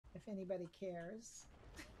anybody cares.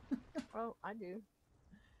 Oh, I do.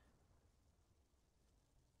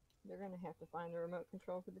 They're gonna have to find the remote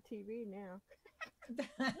control for the TV now.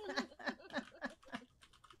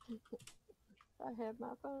 I have my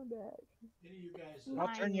phone back. Any of you guys?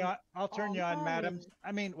 I'll turn you on. I'll turn you on, madam.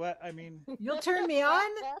 I mean, what? I mean. You'll turn me on?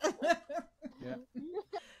 Yeah.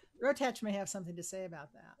 Rotach may have something to say about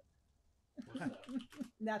that.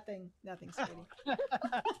 Nothing, sweetie.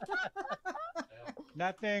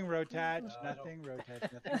 Nothing, Rotach. Nothing,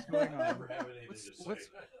 Rotach. Nothing's going on.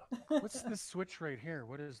 What's this switch right here?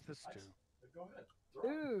 What does this do? Go ahead.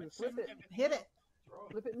 Ooh, flip it. Hit it.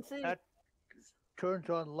 Flip it and see. That turns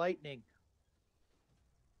on lightning.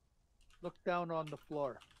 Look down on the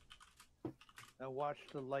floor and watch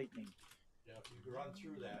the lightning. Yeah, if you run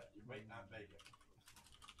through that, you might not make it.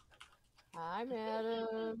 Hi,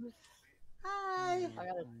 madam. Hi.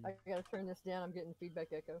 I gotta turn this down. I'm getting feedback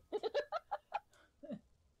echo.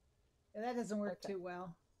 That doesn't work too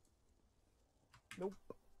well. Nope.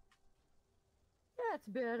 That's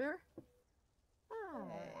better.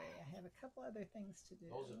 Okay, I have a couple other things to do.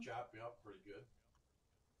 Those will chop you up pretty good.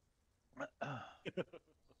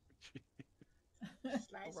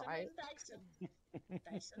 Slicing Right. and dicing.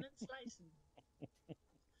 Dicing and slicing.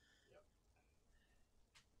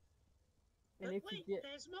 And But if wait, you get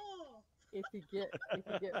there's more. if you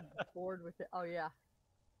get bored with it, oh yeah.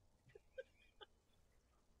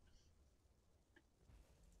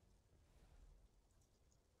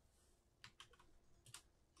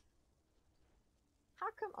 How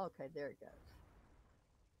come? Okay, there it goes.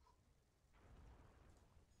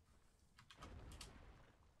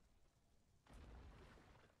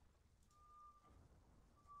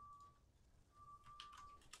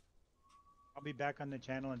 I'll be back on the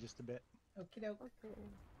channel in just a bit. Okie doke. Okay.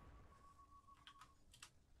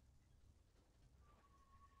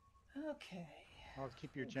 Okay. I'll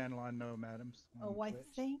keep your channel on, no, madams. on Oh, why, Twitch.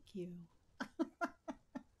 thank you.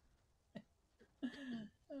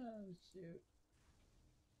 Oh, shoot.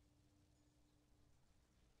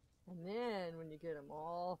 And then when you get them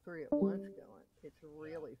all three at once going, it's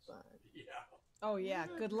really fun. Yeah. Oh, yeah.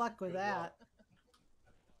 Good luck with Good that. luck.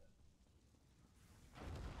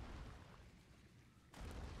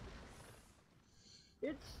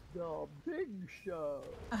 It's the big show.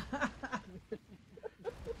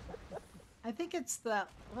 I think it's the,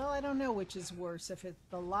 well, I don't know which is worse, if it's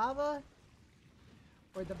the lava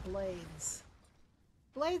or the blades.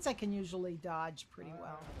 Blades I can usually dodge pretty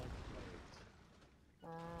well.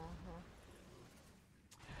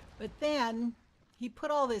 But then he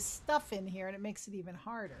put all this stuff in here and it makes it even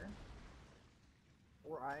harder.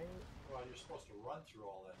 Right. Well, you're supposed to run through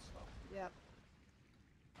all that stuff. Yep.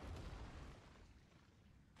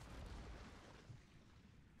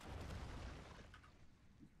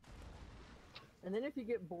 And then if you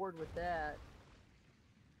get bored with that,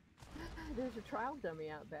 there's a trial dummy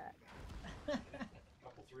out back.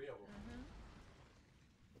 Couple, three of them.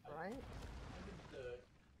 Right?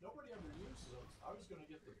 Nobody ever uses them. I was going to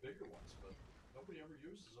get the bigger ones, but nobody ever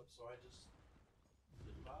uses them, so I just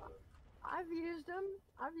didn't bother. I've used them.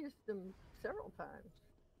 I've used them several times.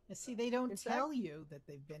 You see, they don't In tell fact- you that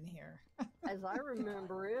they've been here. As I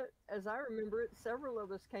remember it, several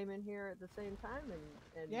of us came in here at the same time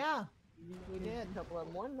and Yeah, we we used did. a couple of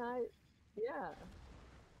them one night. Yeah.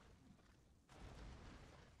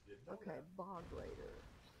 Didn't know Okay, that. Bog Raider.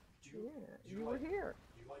 Do Yeah, do you were like, here.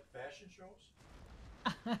 Do you like fashion shows?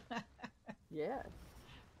 Yes.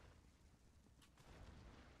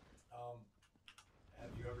 Have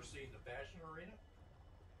you ever seen the fashion arena?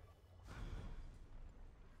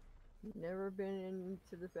 Never been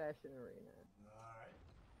into the fashion arena. All right.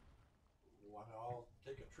 Want to all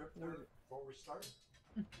take a trip there before we start?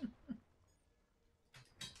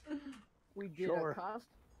 We did Sure.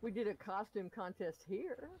 we did a costume contest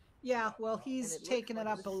here. Yeah, well, And he's it looks taken it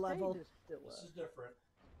like up the a level. stage is still This up. is different.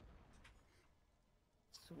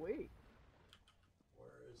 Sweet.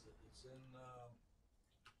 Where is it? It's in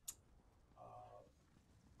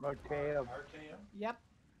Archaea. Archaea. Yep.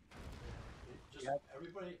 Just Yep.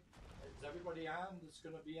 everybody, is everybody on that's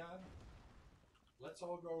going to be on? Let's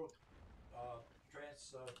all go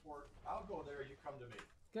transport. I'll go there. You come to me.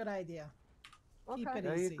 Good idea. Keep Okay. it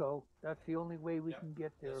There easy. you go. That's the only way we Yep. can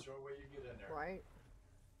get there. That's the way you get in there. Right.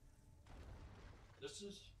 This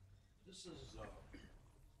is.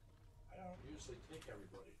 I don't usually take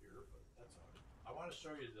everybody here, but that's all right. I want to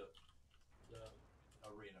show you the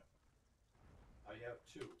arena. I have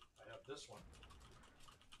two. I have this one,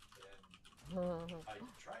 and I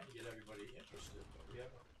tried to get everybody interested, but we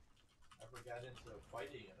haven't ever got into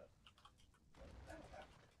fighting in it. But that'll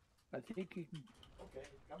happen. I think you can. Okay,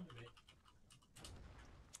 come to me.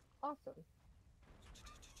 awesome.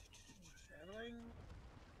 Traveling.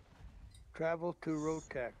 Travel to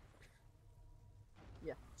Rotec.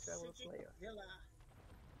 Yeah, travel Sujik player. Villa.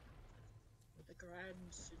 With the Grand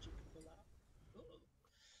Sujik Villa. Ooh.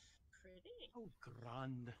 Pretty. Oh,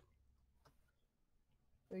 grand.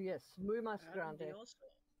 Oh, yes, muy más Garden grande. de Oso.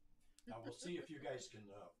 Now we'll see if you guys can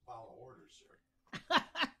follow orders here.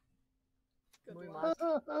 Good Muy luck.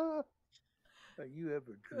 más. Are you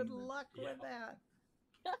ever Good dreaming? luck Yeah. with that.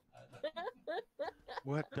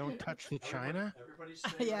 What? Don't touch the China? Everybody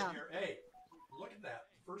stay Yeah. right here. Hey, look at that.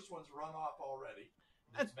 The first one's run off already.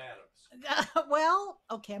 It's Madam's. Well,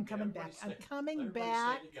 okay, I'm Okay, coming everybody back. I'm stay- coming everybody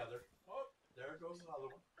back. Stay together. Oh, there goes another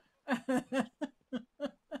one.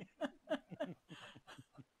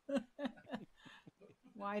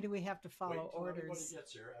 Why do we have to follow Wait till everybody orders?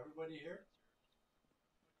 gets here. Everybody here?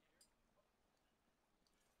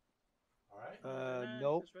 All right.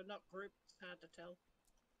 Nope. Because we're not grouped. It's hard to tell.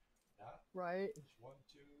 Yeah. Right. There's 1,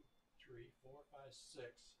 2, 3, 4, 5, 6.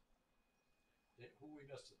 Who we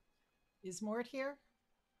missing? Is Mort here?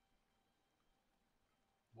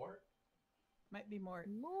 Mort? Might be Mort.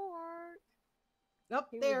 More. Up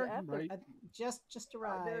He was there. at the- Right. Just Oh,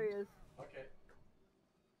 arrived. there he is. Okay.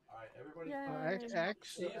 All right, everybody. Yay.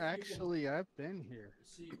 See if you can- Actually, I've been here.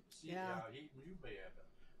 See, Yeah. you may have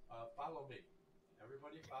it. Follow me.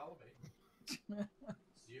 Everybody follow me.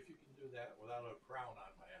 See if you can do that without a crown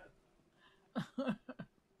on my head.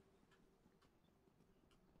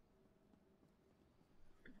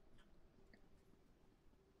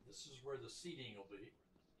 This is where the seating will be,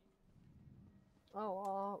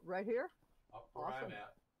 Oh, right here? up where I'm Awesome.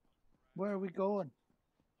 at, Where are we going?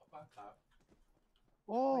 up on top.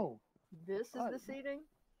 Oh, This is Oh. the seating?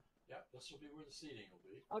 Yeah, this will be where the seating will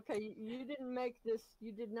be. Okay, you didn't make this,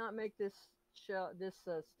 you did not make this show, this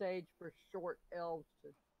stage for short elves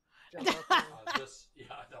to jump up on.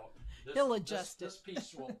 Yeah, no. This, He'll adjust this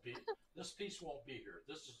piece won't be. This piece won't be here.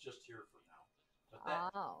 This is just here for now.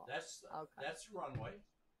 But Oh, that's okay. that's runway.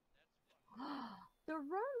 The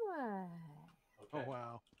runway. Okay. Oh,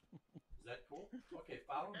 wow. Is that cool? Okay,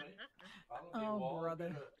 follow me. Follow me. Oh, we'll all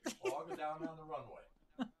brother. we'll all go down on the runway.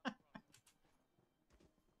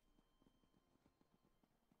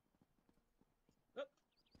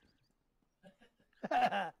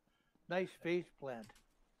 nice face plant.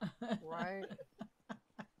 Right. Okay.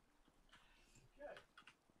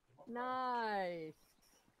 Come up front. Nice.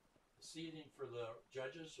 The seating for the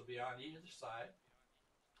judges will be on either side.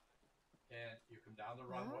 And you come down the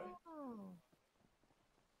runway. Oh.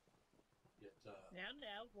 Get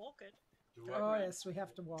Now, walk it. do Oh, it. yes, we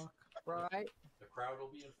have to walk. Right. The crowd will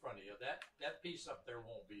be in front of you. That piece up there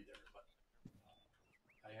won't be there, but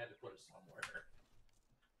I had to put it somewhere.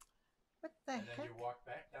 What the And then heck? you walk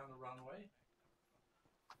back down the runway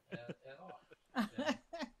and off. And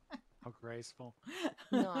How graceful.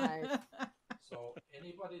 Nice. so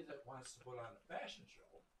anybody that wants to put on a fashion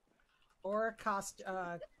show, Or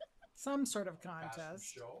a some sort of costume contest.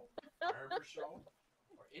 show, armor show,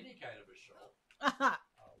 or any kind of a show,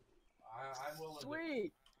 I'm willing to.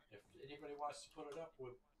 Sweet. If anybody wants to put it up,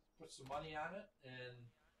 we'll put some money on it, and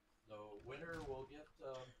the winner will get,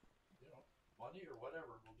 money or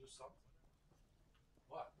whatever. We'll do something.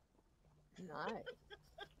 What? Nice.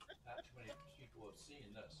 Not too many people have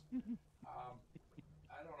seen this.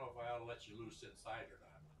 I don't know if I ought to let you loose inside or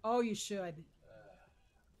not. Oh, you should.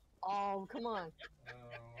 Oh, come on.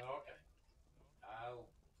 Okay.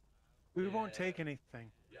 We won't Yeah. take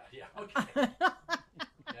anything. Yeah. Okay.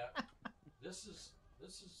 Yeah. This is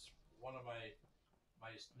one of my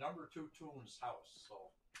number 2 tunes house.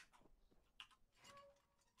 So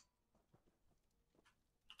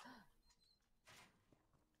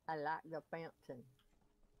I like the fountain.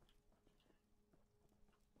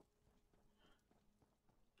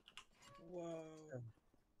 Whoa.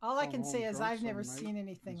 All I Come can say home is drunk I've never some seen night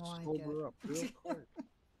anything and like sober up real it. quick.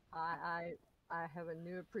 I have a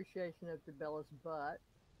new appreciation of DeBella's butt.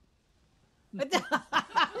 yeah.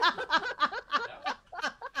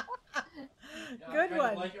 Yeah, I Good kinda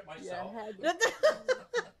one. like it Yeah, myself.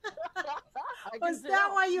 I can Was that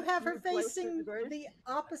tell. why you have her You placed it facing very- the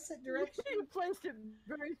opposite direction? You placed it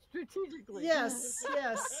very strategically. Yes,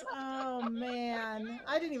 yes. Oh man,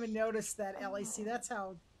 I didn't even notice that, LEC. That's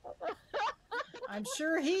how. I'm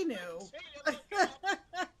sure he knew.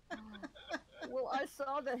 Well, I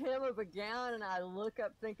saw the hem of a gown, and I look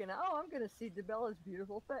up thinking, "Oh, I'm going to see DeBella's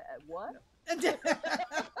beautiful face." What?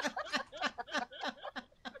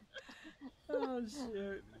 Oh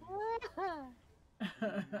shoot.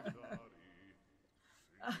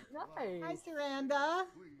 Hi, Nice. Saranda.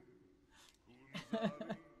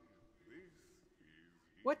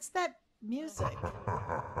 What's that music?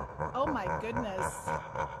 my goodness.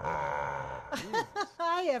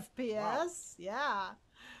 Hi, FPS. Wow. Yeah.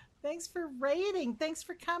 Thanks for raiding. Thanks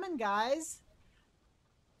for coming, guys.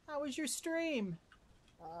 How was your stream?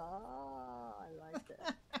 Ah, I like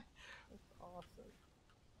that. That's awesome.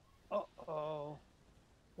 Uh-oh.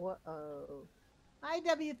 What? Oh. Hi,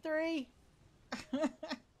 W3.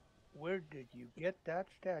 Where did you get that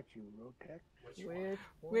statue, Rotec? Which one?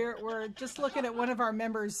 Which one? We're just looking at one of our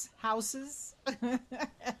members' houses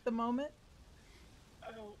at the moment.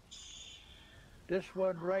 Ouch. This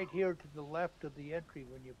one right here to the left of the entry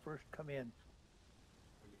when you first come in.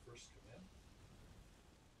 When you first come in?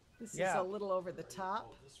 This is Yeah. a little over the Right, top.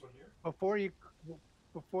 Oh, this one here?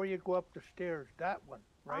 Before you go up the stairs, that one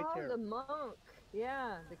right oh, there. the monk.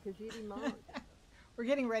 Yeah, the Khajiit monk. We're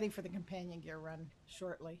getting ready for the companion gear run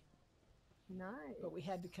shortly, Nice. but we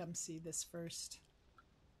had to come see this first.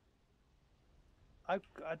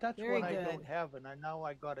 That's Very one I good. don't have, and now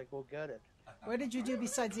I gotta go get it. What did you do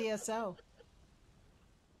besides ESO?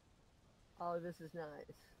 Oh, this is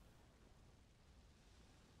nice.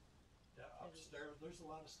 Yeah, upstairs. There's a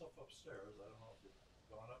lot of stuff upstairs. I don't know if you've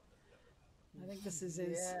gone up there yet. I think this is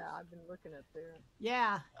his. Yeah, I've been looking up there.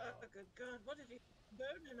 Yeah. Oh, good God. What have you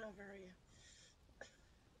burning over here?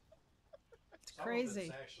 It's Some crazy.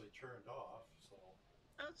 of it's actually turned off, so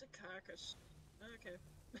Oh, it's a carcass. Okay.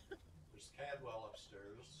 there's Cadwell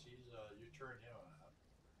upstairs. He's you turn him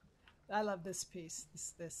on. I love this piece.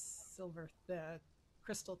 This silver, the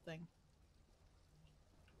crystal thing.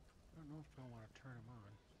 I don't know if I want to turn them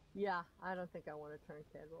on. Yeah, I don't think I want to turn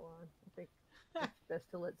Cadwell on. I think it's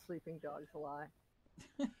best to let sleeping dogs lie.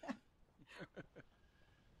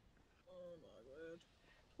 Oh, my word.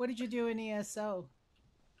 What did you do in ESO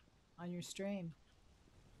on your stream?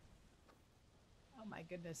 Oh my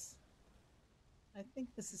goodness. I think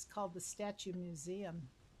this is called the Statue Museum.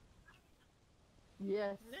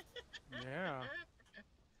 Yes. Yeah,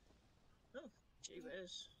 Oh, gee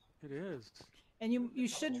whiz. it is. And you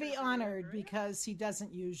should be honored because he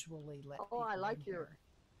doesn't usually let Oh, I people like in your here.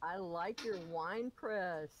 I like your wine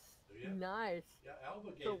press. Do ya? Nice. Yeah,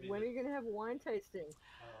 Alba gave So me. when are you gonna have wine tasting?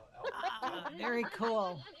 Ah, very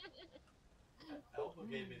cool. Alba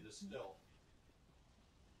gave me the still.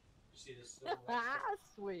 You see the still? next to it?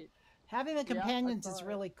 Sweet. Having the Yeah, I companions saw is it.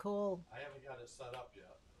 really cool. I haven't got it set up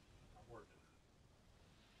yet. I'm working on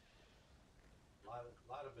it.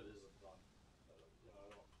 A lot of it isn't done. You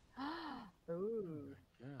know, I don't. Ooh.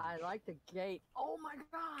 Yeah. I like the gate. Oh my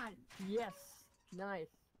god. Yes. Nice.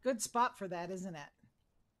 Good spot for that, isn't it?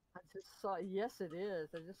 I just saw yes it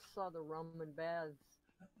is. I just saw the Roman baths.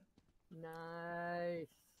 Nice.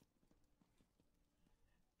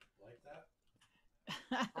 Like that?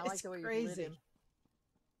 I like It's the way you lit crazy. him.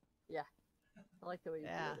 Yeah. I like the way you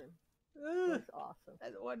Yeah. lit him. Ooh, That's awesome.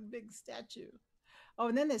 that's one big statue. Oh,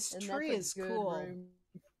 and then this And tree that's is a good cool. room.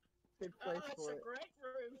 Good Oh, place it's for a it. great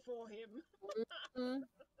room for him.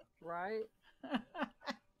 Right?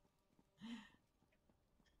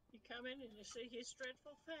 You come in and you see his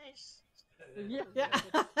dreadful face. Yeah. Yeah.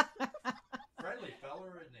 Friendly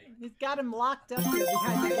feller, isn't he? He's got him locked up here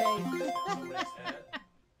behind the gate. Somebody's head.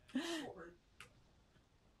 Sword.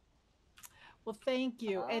 Well, thank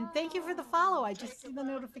you. And thank you for the follow. I just see the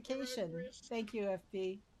notification. Thank you,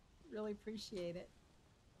 FB. Really appreciate it.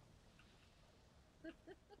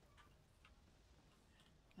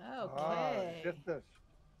 Okay. Just this.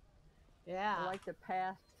 Yeah. I like the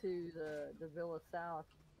path to the Villa South.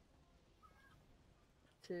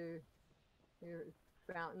 To your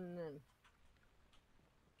fountain and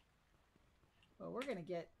Well, we're gonna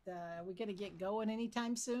get going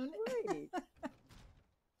anytime soon. sweet.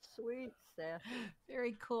 Sweet, Sassy.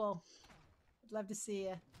 Very cool. I'd love to see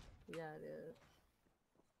you. Yeah, it is.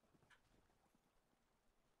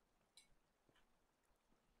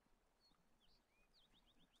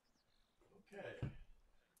 Okay.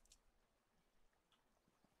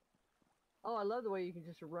 Oh, I love the way you can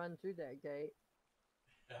just run through that gate.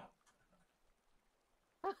 Yeah.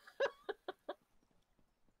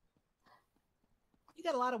 You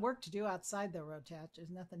got a lot of work to do outside though, Rotach. There's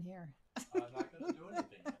nothing here. I'm not going to do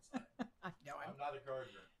anything outside. I know I'm not a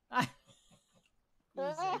gardener.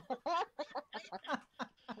 Easy.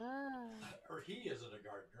 Or he isn't a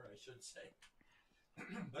gardener, I should say.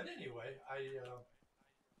 But anyway, I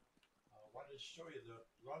wanted to show you the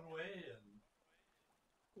runway, and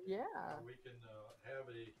Yeah. we can have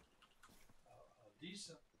a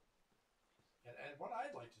decent. And what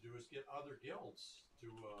I'd like to do is get other guilds to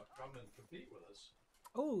come and compete with us.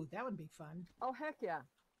 Oh, that would be fun. Oh, heck yeah.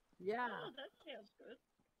 Yeah. Oh, that sounds good.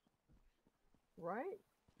 Right?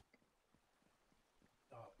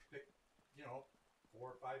 Pick, you know,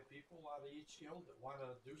 4 or 5 people out of each guild that want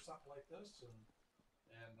to do something like this, and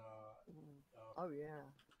Oh yeah.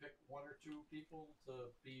 pick 1 or 2 people to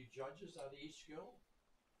be judges out of each guild,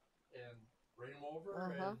 and bring them over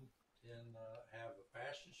Uh-huh. and have a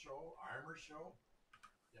fashion show, armor show,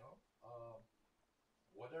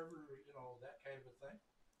 whatever, that kind of a thing.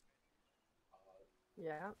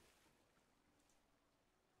 Yeah.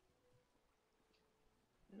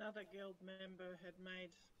 Another guild member had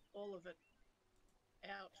made all of it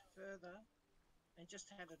out further and just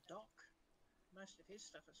had a dock. Most of his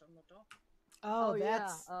stuff is on the dock. Oh, yeah.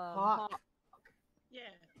 that's Hawk. Yeah,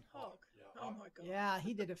 Hog. Yeah, Oh Hog. my god. Yeah,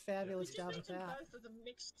 he did a fabulous Did you job with imagine that. both of them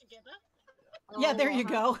mixed together? Yeah, there you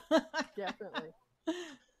Uh-huh. go. Definitely.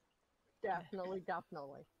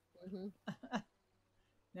 Definitely. Mm-hmm.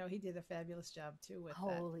 No, he did a fabulous job too with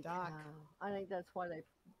Holy that dock. cow. I think that's why they.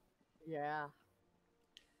 Yeah.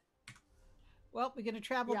 Well, we're going to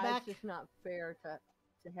travel Yeah, back. it's just not fair to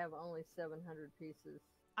have only 700 pieces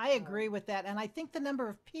I agree with that. And I think the number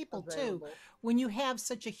of people too, available. when you have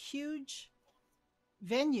such a huge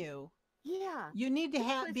venue, Yeah. you need to This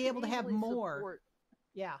place be could able to have easily more. support-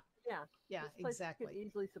 Yeah, yeah. yeah, This place exactly. could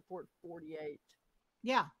easily support 48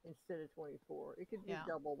 Yeah, instead of 24. It could be Yeah.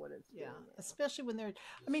 double what it's yeah. doing now. Especially when they're, Just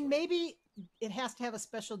I mean, like- maybe it has to have a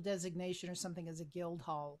special designation or something as a guild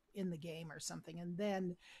hall in the game or something. And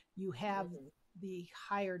then you have Mhm. the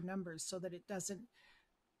higher numbers so that it doesn't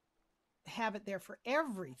have it there for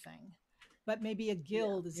everything. But maybe a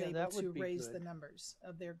guild is Yeah, able that would to be raise good. the numbers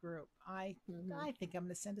of their group. I Mhm. think I'm going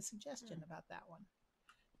to send a suggestion about that one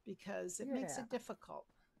because it makes Yeah. it difficult.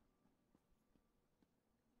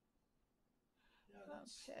 Yeah,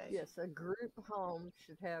 that's, Okay. that's Yes, a group home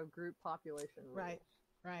should have group population rules. Right.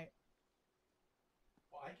 Right.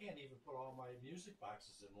 Well, I can't even put all my music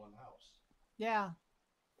boxes in one house. Yeah.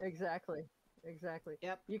 Exactly. Exactly.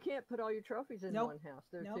 Yep. You can't put all your trophies in Nope. one house.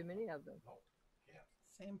 There are Nope. too many of them. Nope, can't.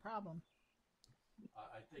 Same problem.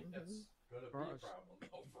 I think Mhm. that's going to be For a us. problem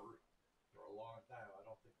though, for a long time. I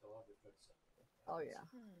don't think they'll ever fix it. Oh yeah.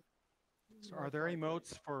 So are there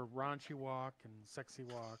emotes for raunchy walk and sexy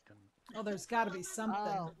walk and Oh, there's got to be something.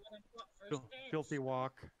 Oh. filthy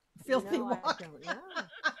walk? Filthy No, walk. I don't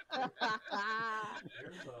know.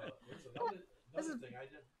 Here's another This is- thing I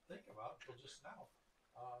didn't think about until just now.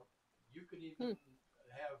 You could Hmm. even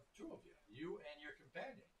have 2 of you and your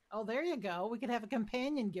companion. Oh, there you go. We could have a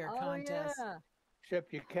companion gear Oh contest. yeah.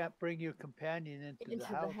 Except you can't bring your companion into the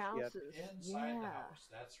house yet. houses. Inside the Yeah. house,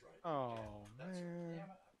 that's right. Oh, That's, man. damn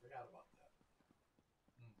it, I forgot about that.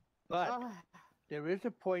 But Ah, there is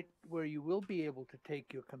a point where you will be able to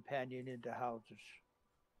take your companion into houses.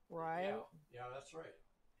 right. Yeah, that's right.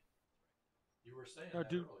 You were saying Now, that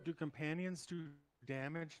do earlier. do companions do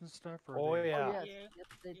damage and stuff? Or Oh, they- yeah. Oh, yes. Yeah. Yes,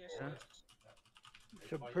 they Yes, do. Yeah. yes. They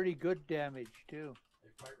Some fight- pretty good damage too. They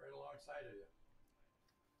fight right alongside of you.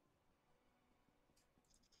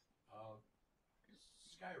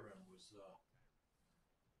 Skyrim was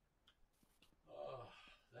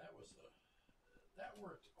that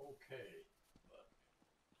worked okay, but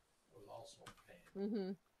it was also a pain.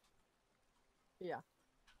 Mm-hmm. Yeah.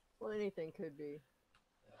 Well, anything could be.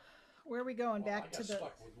 Where are we going? Well, I Back got to the.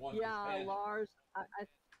 stuck with one Yeah, companion. Lars.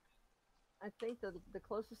 I think the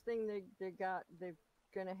closest thing they're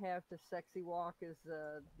gonna have to sexy walk is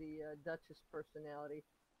the Duchess personality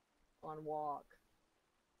on walk.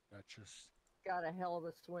 Duchess. Got a hell of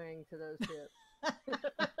a swing to those hips.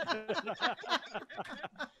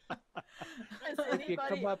 Has If you come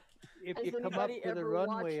anybody- up, if has you come up anybody to the ever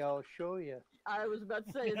runway, watched- I'll show you. I was about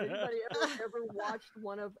to say, has anybody ever watched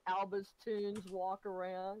one of Alba's tunes walk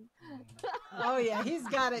around? Oh yeah, he's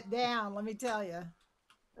got it down. Let me tell you.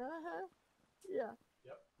 Uh-huh. Yeah.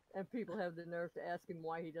 Yep. And people have the nerve to ask him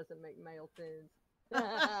why he doesn't make male tunes.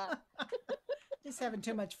 He's having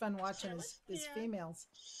too much fun watching his Yeah. females.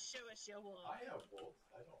 Show us your walk. I have both.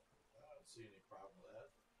 I don't see any problem with that.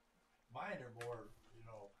 Mine are more,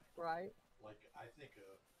 Right? like I think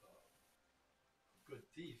a good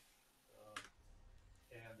thief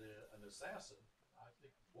and an assassin. I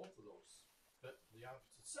think both of those fit the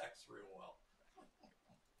opposite sex real well.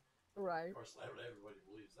 Right. Of course, not everybody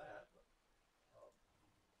believes that. But,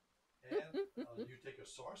 and you take a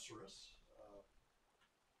sorceress.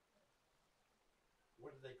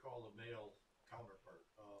 What do they call the male counterpart?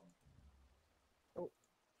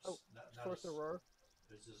 Not Sorcerer,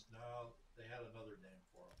 It's just no. They had another name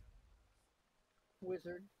for him.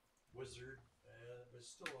 wizard, Wizard, but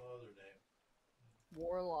still another name.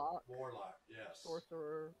 warlock, Warlock, yes.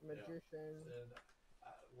 sorcerer, magician. And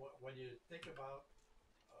when you think about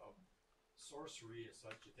sorcery and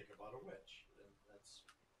such, you think about a witch, and that's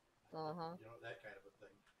Uh-huh. that kind of a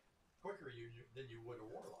thing. quicker than you would a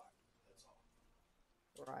warlock. That's all.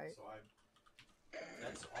 Right. So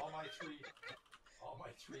that's all my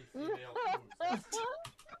three female coons.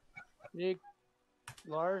 Nick,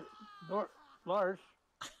 Lars, Lars.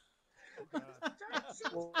 Don't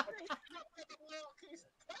sit Well, somebody up at the walk. He's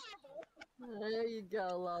terrible. There you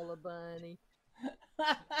go, Lola Bunny.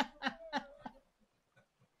 Looks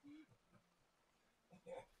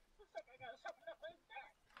like I got something up my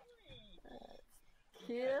back. Hey.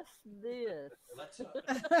 Kiss this. Let's.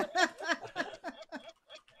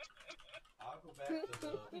 I'll go back to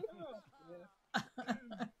the.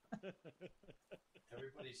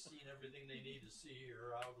 Everybody's seen everything they need to see,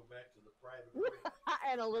 or I'll go back to the private room.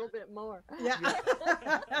 And a little bit more. Yeah.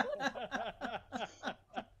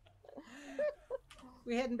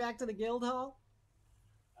 We heading back to the guild hall?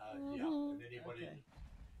 Yeah, if anybody Okay.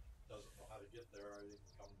 doesn't know how to get there,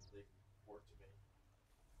 they can report to me.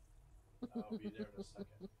 I'll be there in a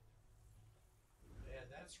second. And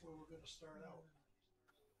that's where we're going to start out.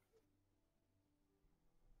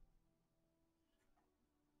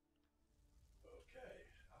 Okay,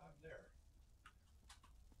 I'm there.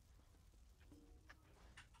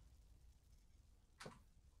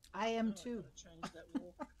 I am Oh, I too. gotta change that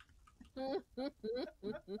walk.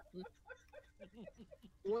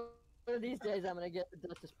 One of these days, I'm going to get the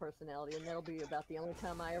Duchess personality, and that'll be about the only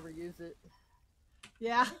time I ever use it.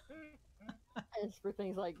 Yeah. It's for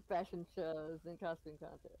things like fashion shows and costume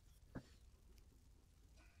contests.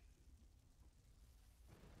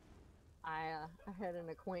 I had an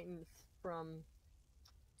acquaintance from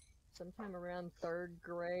sometime around 3rd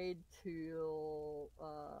grade till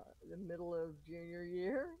the middle of junior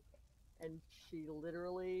year, and she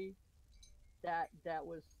literally that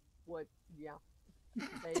was what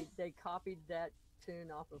they copied that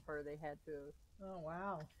tune off of her. They had to. Oh,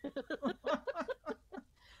 wow.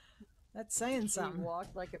 That's saying She something.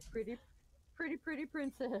 walked like a pretty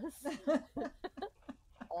princess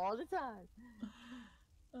all the time.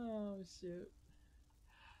 Oh, shoot.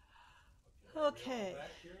 Are we all Okay.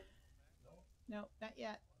 back here? No? No, not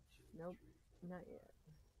yet. 1, 2, Nope. 3, 4. Not yet.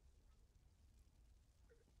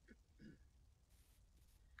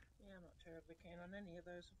 Yeah, I'm not terribly keen on any of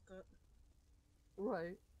those I've got.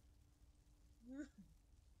 Right.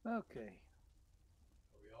 Okay.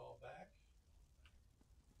 Are we all back?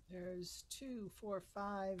 There's 2, 4,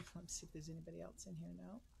 5. Let's see if there's anybody else in here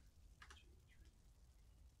now.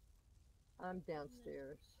 2, 3. I'm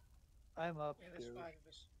downstairs. I'm Yeah, there's upstairs. 5 of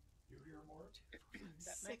us. You hear more?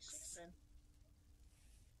 That makes 6 then.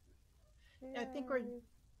 I think we're. Yay.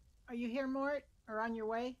 Are you here, Mort? Or on your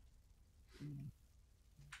way?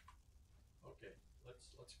 Okay, let's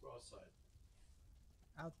go outside.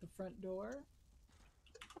 Out the front door.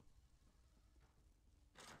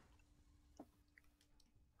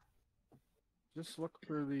 Just look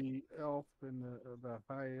for the elf and the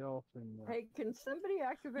high elf and the, Hey, can somebody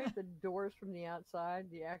activate the doors from the outside,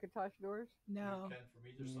 the Akatosh doors? No, You can from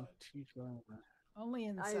either side. teach on only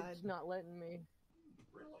inside. It's not letting me.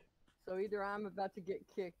 Really? So either I'm about to get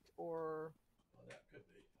kicked or Well, that could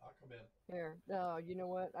be. I'll come in. here. No, you know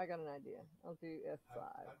what? I got an idea. I'll do F5.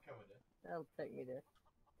 I'm coming in. That'll take me there.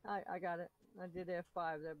 I got it. I did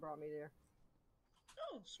F5. That brought me there.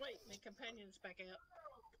 Oh, sweet. My companion's back out.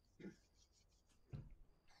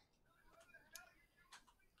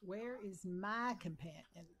 Where is my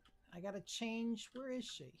companion? I gotta change. Where is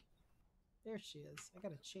she? There she is. I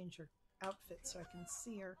gotta change her outfit so I can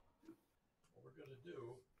see her. What we're gonna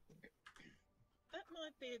do? That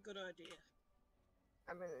might be a good idea.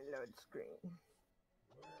 I'm in a load screen.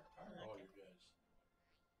 Where are all you guys?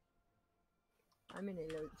 I'm in a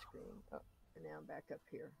load screen. Oh, and now I'm back up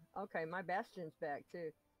here. Okay, my Bastion's back too.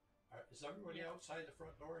 Is everybody outside the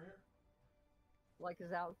front door here? Like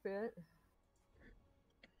his outfit. Okay.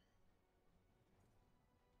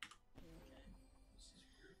 This is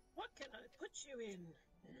weird. What can I put you in?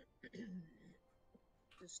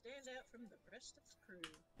 To stand out from the rest of the crew.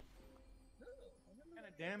 Oh, I wonder What kind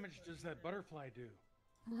of what damage that does that butterfly do?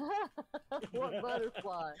 What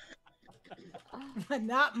butterfly?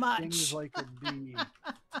 Not much. things like a bee.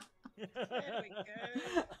 There we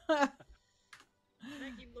go.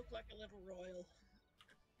 Make him look like a little royal.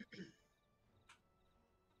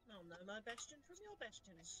 I'll know my bastion from your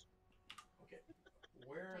bastions. Okay.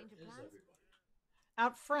 Where Change of is plans? everybody?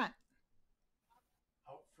 Out front.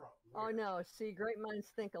 Out front. Oh Where? no, see, great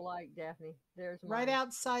minds think alike, Daphne. There's Right mine.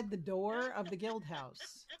 outside the door of the guild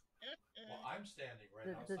house. Well, I'm standing right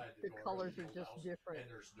The- outside the door. of colors are guild just house, different. And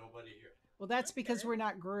there's nobody here. Well, that's because we're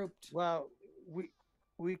not grouped. Well,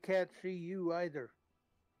 we can't see you either.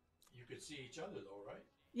 You could see each other though, right?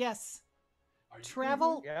 Yes. Are you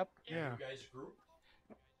Travel. Yep. Are Yeah. you guys grouped?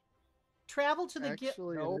 travel to the guild.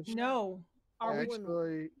 Actually, No. it is- No. Are we? Olwen,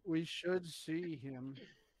 actually, we should see him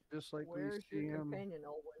just like we where's see your him companion,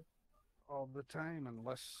 Olwen? all the time,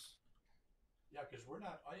 unless. Yeah, because we're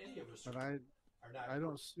not. Any of us But are not. I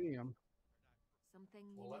don't see him. Something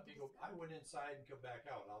Well, you let me need to go. I discuss? went inside and come back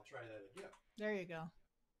out. I'll try that again. There you go.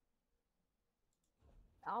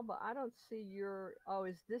 Alba, I don't see your. Oh,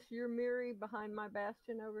 is this your Miri behind my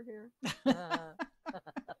bastion over here?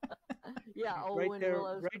 Yeah, She's Olwen right there,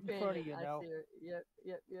 Willow's right in front of companion. you I now. see her.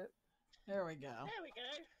 Yep. There we go. There we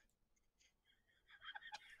go.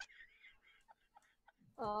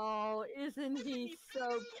 Oh, isn't he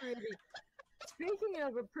so pretty? Speaking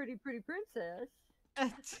of a pretty princess.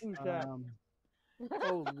 Who's that?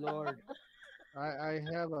 Oh Lord. I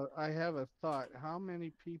have a thought. How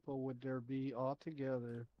many people would there be all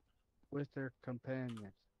together with their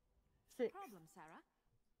companions? 6. Problem, Sarah.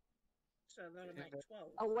 So that'll make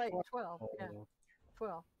 12. Oh wait, 12. Yeah, Oh,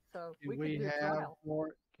 12. So Can we we could do a have trial.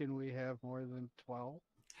 more? Can we have more than 12?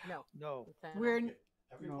 No, No. we cannot. We're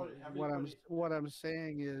Okay. No, Everybody. what I'm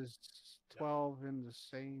saying is 12 in the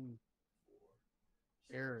same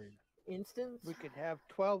area, Instance. We could have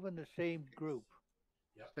 12 in the same group.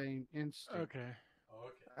 same instant. Okay.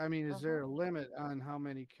 Okay. I mean, is there a limit on how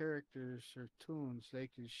many characters or tunes they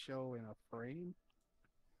can show in a frame?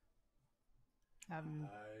 Let me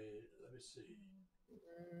see.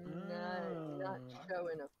 Not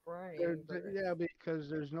showing a frame. There- but yeah, because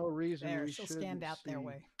there's no reason there. we She'll shouldn't stand out their see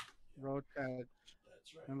way. Rotat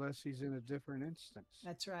That's right. unless he's in a different instance.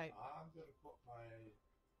 That's right. I'm gonna put my.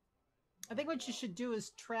 I think what you should do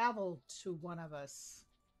is travel to one of us.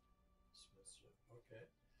 Okay.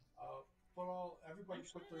 Everybody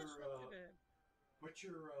Actually, put their that's not too bad. put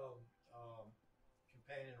your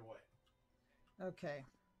companion away. Okay.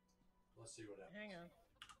 Let's see what happens. Hang on.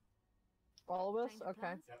 all of us? Find the Okay.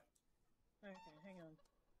 plans? Okay, hang on.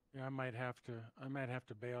 Yeah, I might have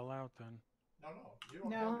to bail out then. No, you don't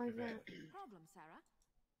No. have I a companion. Problem, Sarah.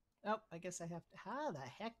 Oh, I guess I have to. How the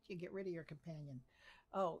heck do you get rid of your companion?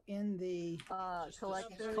 Oh, in the Just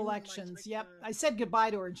Collection. collections. Yep. Like, I said goodbye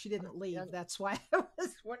to her and she didn't leave. Yeah. That's why I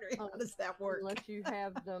was wondering how does that work? Unless you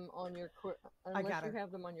have them on your quick. Unless got you her.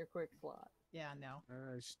 have them on your quick slot. Yeah, no.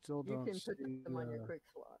 I still You don't can put see. them on your quick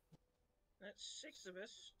slot. That's 6 of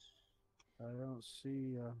us. I don't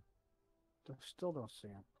see. Still don't see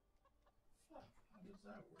him. Huh, how does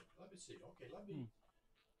that work? Let me see. Okay, let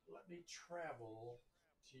me travel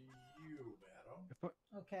to you, madam. If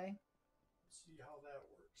I- Okay. See how that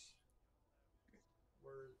works.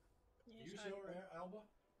 Where Yes, you I- still are, Alba?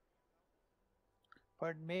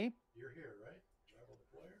 Pardon me? You're here, right? Travel the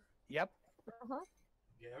player. Yep. Uh-huh.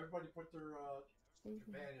 Yeah, everybody put their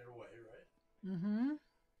companion away, right? Mm-hmm.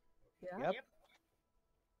 Yeah. Yep. Yep.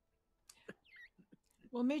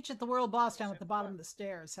 We'll meet you at the World Boss down at the bottom of the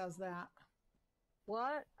stairs. How's that?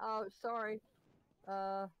 What? Oh, sorry.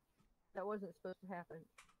 That wasn't supposed to happen.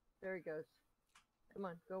 There he goes. Come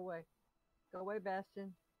on, go away. Go away,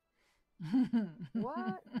 Bastion.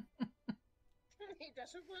 What? He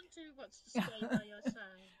doesn't want to. Wants to stay by your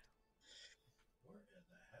side. Where in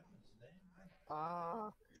the heaven's name?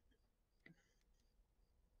 Ah.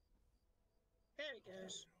 There he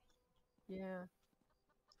goes. Yeah.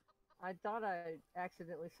 I thought I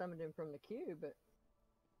accidentally summoned him from the queue, but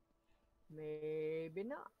maybe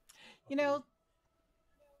not. You know.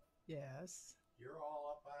 Yes. You're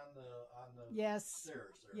all up on the Yes.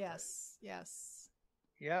 stairs there. Yes. Yes.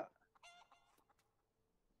 Yeah.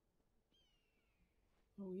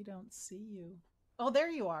 Oh, we don't see you. Oh, there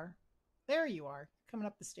you are. There you are. Coming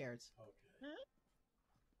up the stairs. Right? Okay.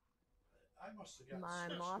 Huh? I must have got My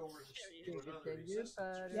switched moth over to stupid another than you, existence.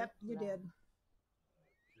 butter. Yep, you did.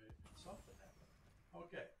 Okay, something happened.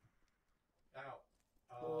 Okay. Now,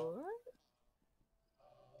 What?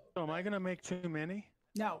 So am I gonna make too many?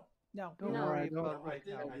 No. No. Don't No. worry No, about it right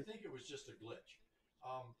now. I think it was just a glitch.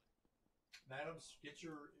 Madams, get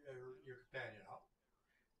your companion out.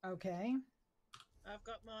 Okay. I've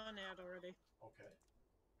got mine out already. Okay.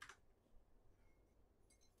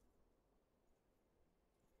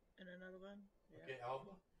 And another one. Yeah. Okay,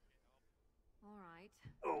 Alba. All right.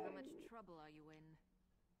 So how much trouble are you in?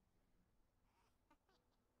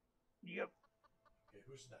 Yep. Okay,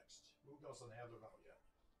 who's next? Who doesn't have them out yet?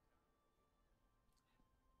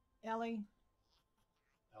 Ellie.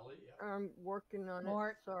 Ellie, yeah. I'm working on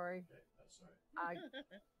Mort. it. Sorry. Okay, that's all right. I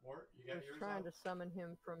Mort, you got was yours trying out? to summon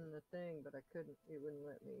him from the thing, but I couldn't. It wouldn't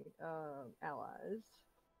let me. Allies.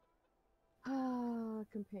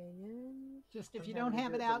 Companions. Just if I'm you having don't to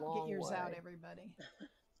have do it the out, get long yours out, way. everybody.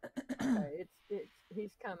 Okay, he's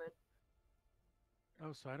coming.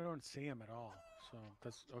 Oh, so I don't see him at all. So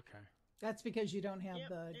that's okay. That's because you don't have Yep,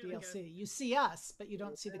 the there we go. DLC. You see us, but you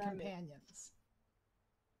don't see the That's what I mean. companions.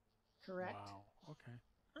 Correct? Wow. Okay.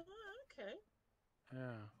 Oh, okay.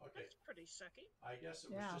 Yeah. Okay, That's pretty sucky. I guess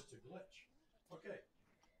it was Yeah. just a glitch. Okay.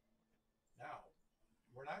 Now,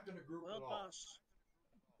 we're not going to group Well, it all. boss.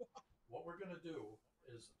 What we're going to do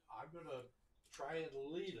is I'm going to try and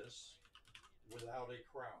lead us without a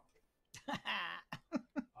crown.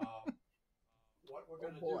 What we're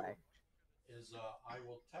going to do Boy. is I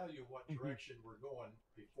will tell you what direction we're going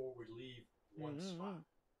before we leave one spot.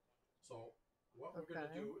 So what we're going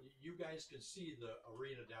to Okay. do, you guys can see the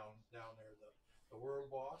arena down there, the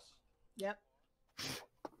world boss. Yep.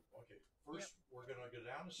 Okay, first we're going to go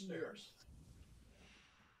down the stairs.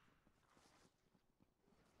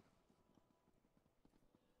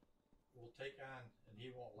 We'll take on, and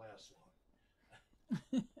he won't last long.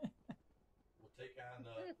 We'll take on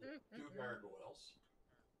the two gargoyles,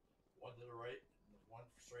 one to the right and one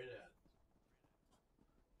straight ahead.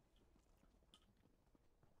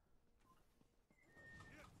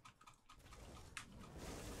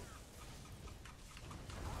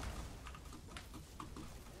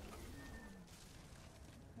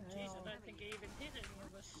 Jeez, I don't think I even hit any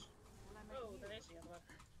of us. Oh, there's the other one.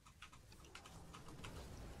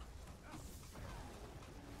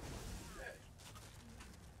 Okay.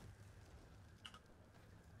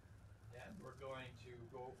 And we're going to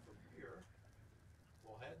go from here.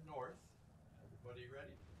 We'll head north. Everybody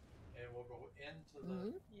ready? And we'll go into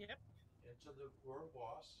the Yep. into the world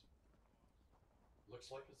boss.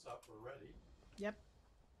 Looks like it's up. We're ready. Yep.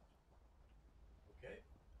 Okay.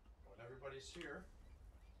 When everybody's here,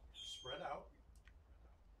 spread out.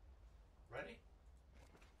 Ready?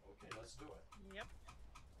 Okay, let's do it. Yep.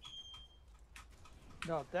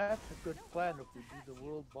 Now that's a good plan if we do the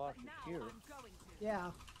world bosses here.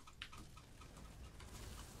 Yeah.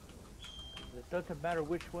 It doesn't matter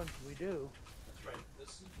which ones we do. That's right.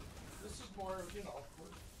 This is more,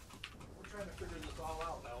 we're trying to figure this all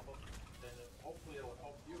out now, but and hopefully it'll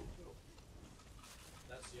help you too.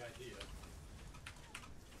 That's the idea.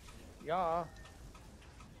 Yeah.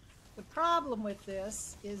 The problem with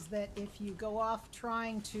this is that if you go off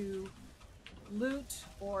trying to loot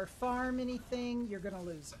or farm anything, you're going to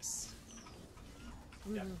lose us.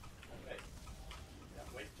 Yeah. Okay. Yeah,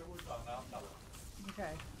 wait till we're done. I'll tell you.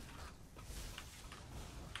 Okay.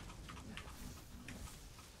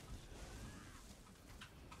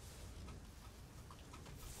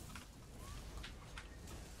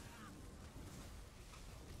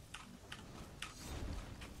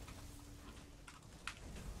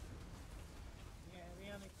 Yeah,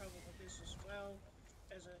 the only problem with this as well,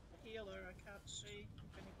 as a healer, I can't see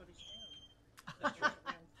if anybody's down. That's right.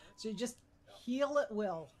 Around So you just heal at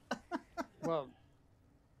will. Well,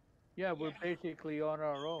 yeah, we're Yeah. basically on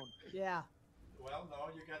our own. Yeah. Well, no,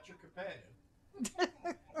 you got your companion.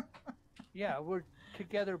 Yeah, we're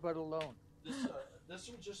together but alone. This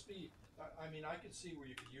will just be. I mean, I could see where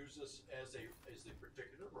you could use this as a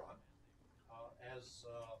particular run.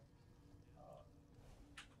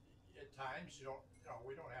 At times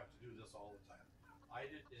we don't have to do this all the time.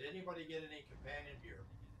 Did anybody get any companion gear?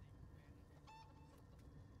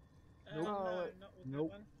 Nope. No, Oh, not with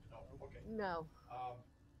nope. that one. No. Okay. No.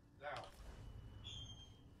 Now,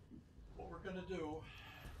 what we're going to do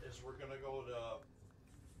is we're going to go to.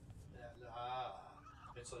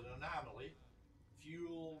 It's an anomaly.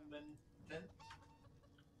 Fulminant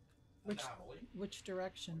anomaly. Which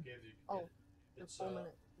direction? Okay, Oh, it's the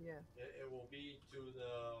fulminant. Yeah. it will be to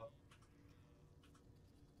the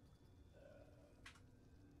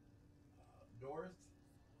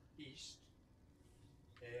northeast,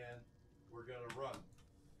 and we're gonna run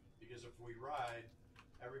because if we ride,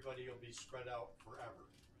 everybody will be spread out forever.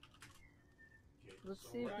 Okay, Let's so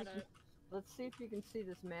see if we're- you can, let's see if you can see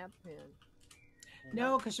this map pin.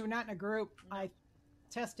 No, because we're not in a group. I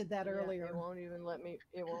tested that Yeah, earlier. It won't even let me.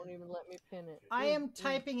 It won't even let me pin it. I am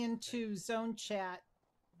typing into zone chat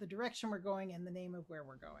the direction we're going and the name of where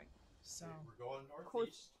we're going. So okay, we're going Of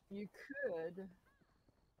course, northeast, you could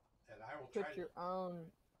and I will put try your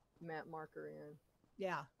own map marker in.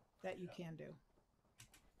 yeah, that you Yeah. can do.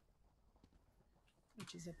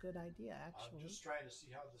 Which is a good idea, actually. I'm just trying to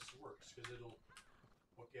see how this works because it'll.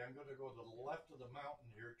 Okay, I'm going to go to the left of the mountain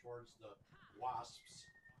here towards the wasps.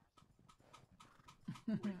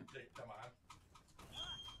 We can take them on.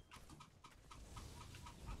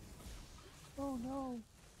 Oh no.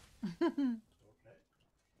 Okay.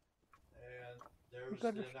 And there's We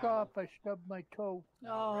gotta the stop. I stubbed my toe.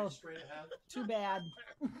 Now, Oh, right straight ahead. too bad.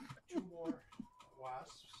 2 more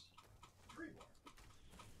wasps. 3 more.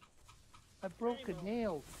 I broke a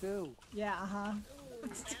nail too. Yeah, uh-huh. Ooh,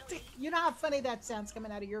 You know how funny that sounds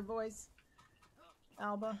coming out of your voice,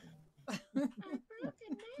 Alba? I'm broken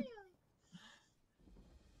now.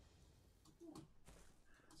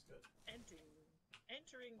 That's good.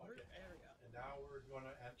 Entering group Okay. area. And now we're going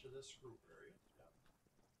to enter this group area.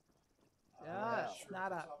 Yeah. Yeah, I'm it's sure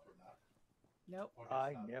not if it's up. or not. Nope. Okay, I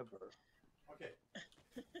it's not up. never. Okay.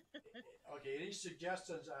 Okay. Any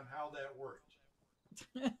suggestions on how that worked?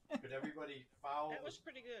 Could everybody follow? That was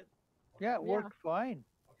pretty good. Yeah, it Yeah. worked fine.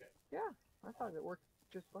 Okay. Yeah, I thought it worked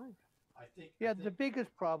just fine. I think. Yeah, I the think,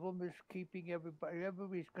 biggest problem is keeping everybody.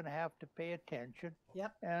 Everybody's going to have to pay attention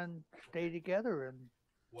Yep. and stay together. And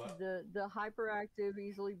what? The hyperactive,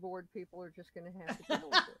 easily bored people are just going to have to deal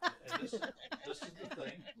with it. And this is the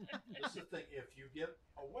thing. This is the thing. If you get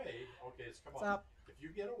away, okay, it's come What's on. up? If you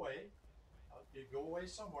get away, you go away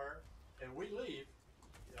somewhere, and we leave,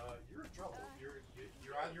 you're in trouble.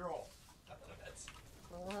 You're on your own. That's,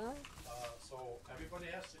 Uh-huh. so everybody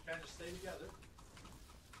has to kind of stay together.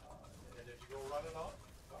 And if you go running out,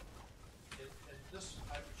 and this,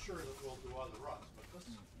 I'm sure that we'll do other runs, but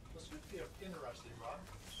this could be an interesting run.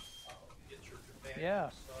 Get your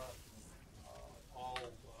companions all.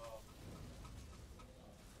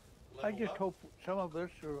 I leveled just up. hope some of us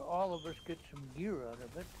or all of us get some gear out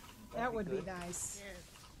of it. That would be good. nice. Yeah.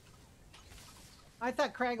 I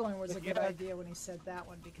thought Craiglin was a But good yeah. idea when he said that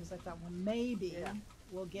one because I thought, well, maybe Yeah.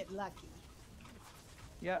 we'll get lucky.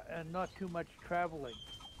 Yeah, and not too much traveling.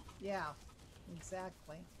 Yeah,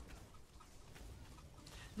 exactly.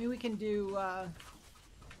 I mean, we can do, of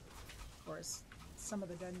course, some of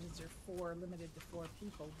the dungeons are limited to 4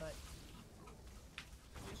 people, but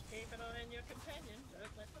Just keep an eye on your companion.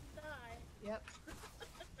 Don't let them die. yep.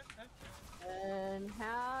 And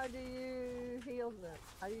how do you heal them?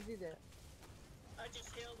 How do you do that? I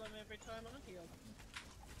just heal them every time I heal.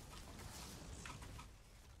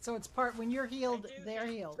 So it's part when you're healed, I do they're have-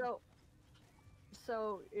 healed.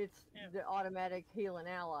 So it's Yeah. the automatic heal an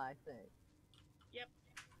ally thing. Yep.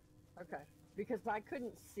 Okay. Because I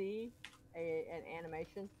couldn't see an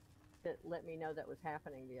animation that let me know that was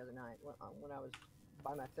happening the other night when I was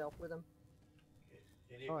by myself with them.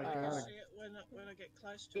 Oh, I I can got see it when I get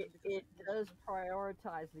close to It, them. because it does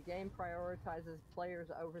prioritize. The game prioritizes players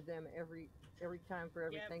over them every time for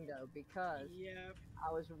everything though, because Yeah.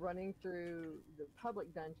 I was running through the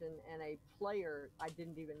public dungeon and a player I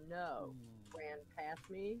didn't even know ran past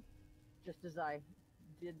me just as I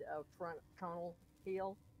did a front tonal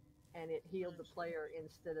heal, and it healed the Nice. player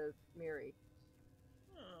instead of Miri.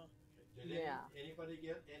 Oh. Did Yeah. anybody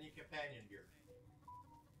get any companion gear?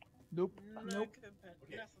 Nope. No Nope. Nothing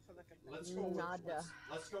for the companion. Let's go with Nada.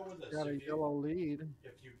 let's go with this. got a If you, yellow lead.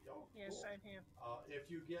 if you oh, Yeah, cool. same here. If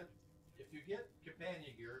you get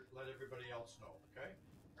companion gear, let everybody else know. Okay.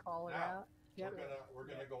 Call it Now, out. Yep. We're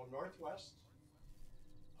gonna go northwest,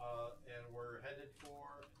 and we're headed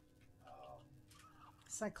for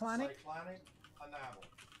Cyclonic. cyclonic anomaly.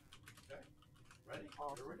 Okay. Ready?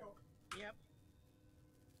 Here we go. Yep.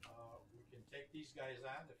 We can take these guys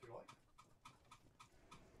on if you like.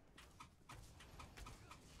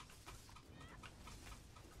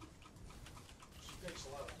 She makes a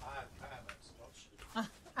lot of odd comments, don't she?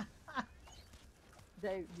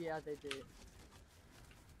 They do.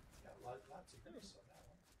 Got lots of grease on that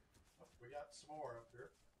one. Oh, we got some more up here.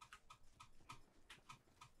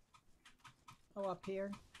 Oh, up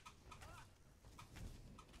here.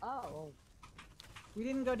 Oh, We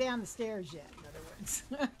didn't go down the stairs yet. In other words.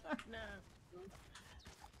 No.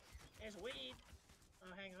 There's weed.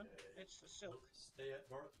 Oh, hang on. It's the silk. Stay at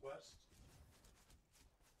northwest.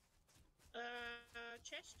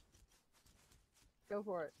 Chest. go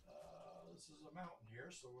for it. This is a mountain here,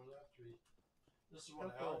 so we'll have to be. This is one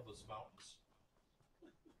of Go for it. Alba's mountains.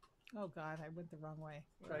 Oh God, I went the wrong way.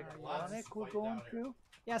 Where are you? Lots of Cyclonic we're fight going down here. to?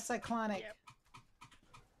 Yeah, cyclonic. Yep.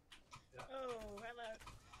 Oh, hello.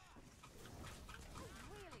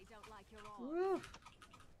 Really don't like your arm. Woo.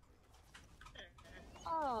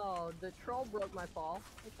 Oh, the troll broke my fall.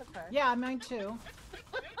 It's okay. Yeah, mine too.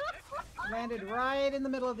 Landed right in the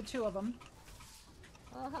middle of the 2 of them.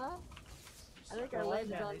 Uh-huh. I think I Well, I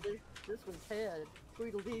landed on managed. this one's head.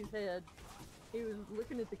 Tweedledee's head. He was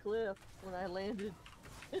looking at the cliff when I landed.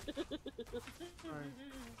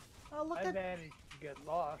 Oh, look I at managed to get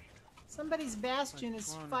lost. somebody's bastion is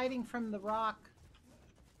Cyclonic. fighting from the rock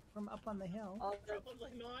from up on the hill. Oh, that's Probably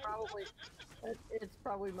mine. probably, it's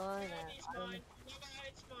probably mine. Yeah, he's I don't- mine. No,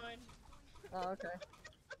 it's mine. Oh, okay.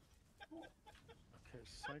 Okay,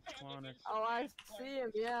 cyclonic. Oh, I see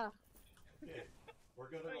him. Yeah. Okay, we're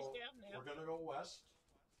gonna Oh, he's go. down now. We're gonna go west,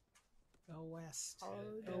 Go west. Oh,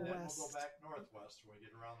 and go then we'll west. go back northwest when we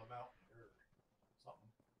get around the mountain here or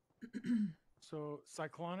something. So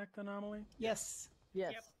cyclonic anomaly? Yes.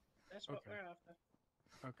 Yes. Yep. That's what Okay. we're after.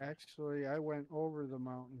 Okay. Actually, I went over the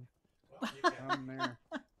mountain. Well, you can. I'm there.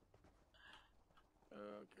 Okay.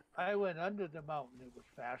 I went under the mountain. It was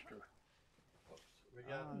faster. Oops, we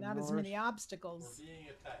got, Not as many we're obstacles. being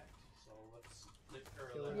attacked, so let's take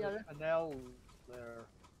care There of was that. Yeah, a canal there.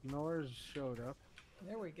 Nor's showed up.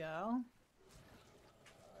 There we go. Alright,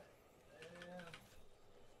 and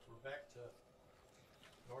we're back to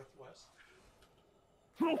northwest.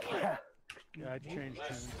 Yeah, I changed Last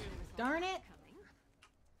tunes. Darn it. Coming.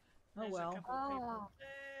 Oh There's well. a couple of people Oh. there.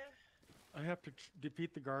 I have to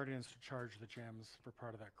defeat the guardians to charge the gems for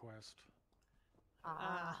part of that quest.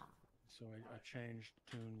 Ah. So I changed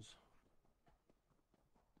tunes.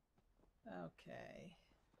 Okay.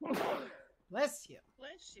 Bless you.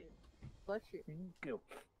 Bless you. Bless you. Thank you.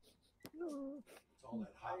 It's all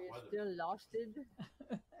that hot Are you weather. still losted?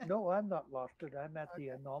 No, I'm not lost. I'm at the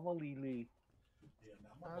anomaly. The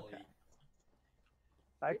anomaly. Okay.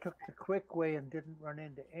 I took the quick way and didn't run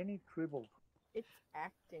into any trouble. It's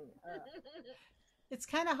acting up. It's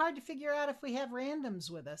kind of hard to figure out if we have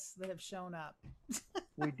randoms with us that have shown up.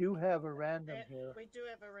 We do have a random Yeah, here. we do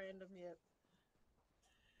have a random, yep.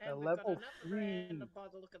 A And we've got level another 3. random by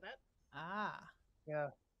the look of that. Ah.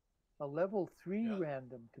 Yeah. A level 3 Yeah.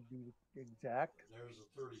 random to be exact. There's a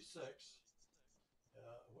 36.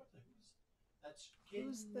 What the heck is that's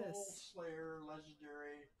Who's King this? Mole Slayer,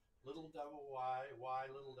 legendary, Little Devil Y,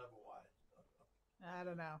 Little Devil Y. I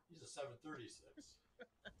don't know. He's a 736.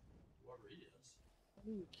 Whoever he is.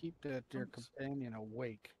 Keep that dear companion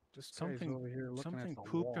awake. This guy's Something over here looking something at the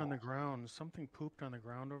pooped on the wall. ground. Something pooped on the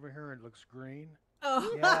ground over here. It looks green.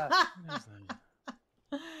 Oh. Yeah. What is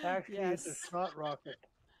that? Actually, yes. it's a snot rocket.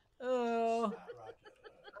 Oh. Snot rocket.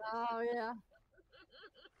 Oh yeah.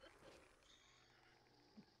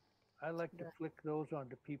 I like to Yeah. flick those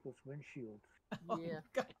onto people's windshields. Oh, Yeah.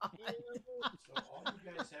 God. So all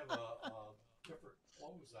you guys have different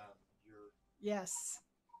clothes on your. Yes.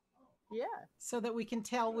 Yeah. So that we can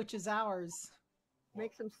tell which is ours.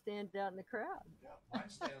 Makes them stand out in the crowd. Yeah, mine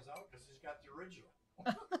stands out because he's got the original.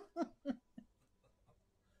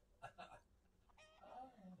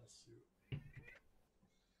 Let's see.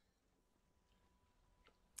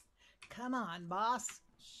 Come on, boss.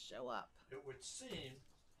 Show up. It would seem,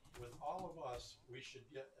 with all of us, we should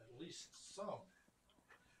get at least some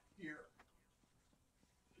here.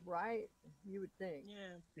 Right? You would think.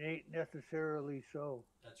 Yeah. It ain't necessarily so.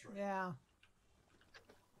 That's right. Yeah.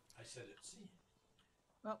 I said it seemed.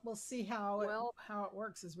 Well, we'll see how Well- how it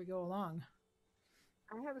works as we go along.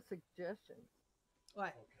 I have a suggestion.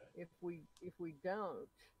 What? Okay. If we don't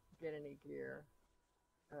get any gear,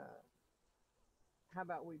 how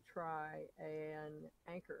about we try an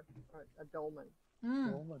anchor, or a dolmen?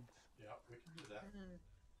 Mm, Romans. Yeah, we can do that. Mhm.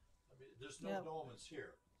 I mean, there's no Yep. dolmens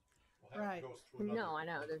here. We'll have Right. to go through another No, I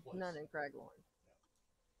know. There's place. none in Craglorn.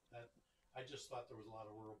 I just thought there was a lot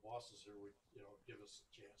of rural bosses here. Would give us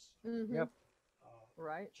a chance. Mm-hmm. Yep.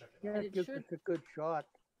 Right. Check it Yeah, out. And it it gives should- us a good shot.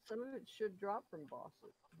 Some of it should drop from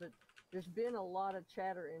bosses, but there's been a lot of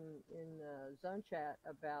chatter in zone chat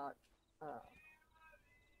about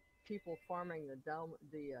people farming the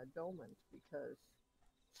dolmens because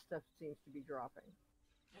stuff seems to be dropping.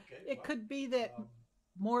 Okay. it well, could be that um,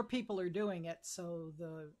 more people are doing it, so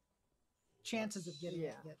the chances of getting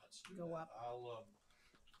Yeah. it get, let's do go that. up. I'll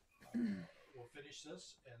we'll finish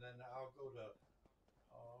this and then I'll go to.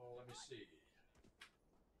 Oh, let me see.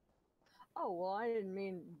 Oh well, I didn't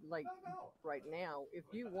mean like No. right now. If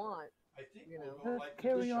you want, I think You we'll know. go Let's like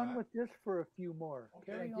carry on Dishon, with this for a few more.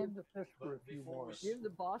 Okay. Carry Give- on with this for but a few before more. we give the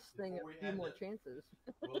boss thing Before a we few end more it, chances.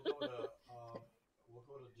 We'll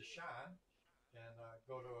go to Deshaun and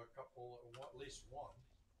go to a couple, at least one,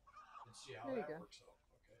 and see how There you that go. works out.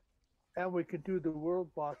 Okay. And we could do the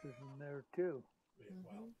world bosses in there too.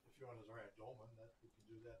 Well, if you want to try a dolmen, that we can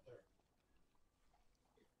do that there.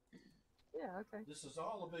 Yeah. Okay. This is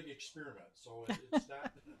all a big experiment, so it's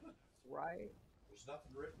not. Right. There's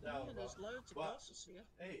nothing written down Yeah, there's about. loads of but- bosses here.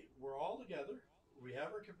 Hey, we're all together. We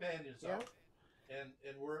have our companions Yeah. out, and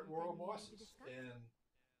we're world Anything you need to bosses. discuss? And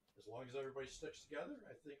as long as everybody sticks together,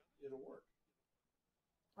 I think it'll work.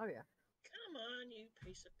 Oh yeah. Come on, you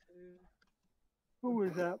piece of poo. Who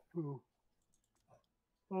was that, Pooh?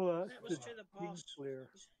 Oh, That that's was the to the King boss. Slayer.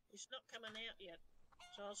 He's not coming out yet.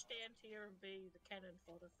 So I'll stand here and be the cannon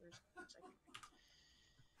fodder for a second.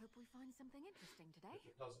 Hope we find something interesting today. If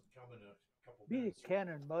it doesn't come in a couple Be a minutes.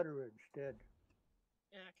 cannon mutter instead.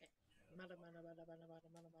 Yeah, okay. Mudda, mudda, mudda, mudda, mudda,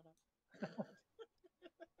 mudda, mudda. Come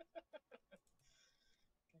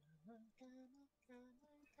on, come on, come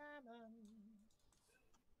on, come on.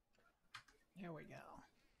 There we go.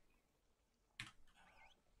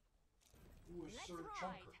 Who is Let's Sir ride.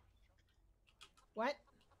 Chunker? What?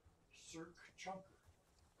 Sir Chunker.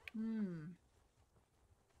 Hmm.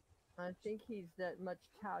 I think he's that much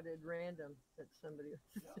touted random that somebody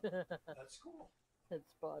That's cool. had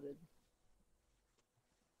spotted.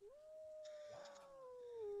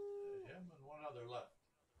 Him and one other left.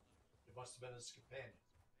 It must have been his companion.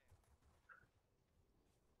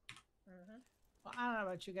 Well, I don't know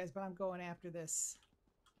about you guys, but I'm going after this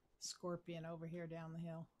scorpion over here down the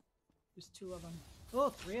hill. There's 2 of them. Oh,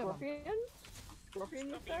 3 of them. Scorpion? Scorpion,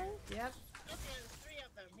 you say? Yep. Okay, 3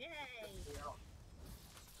 of them. Yay!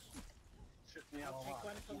 I'll take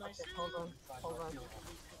one for myself. Hold on. Hold on. Take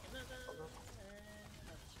another. Hold on.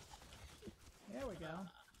 There we go.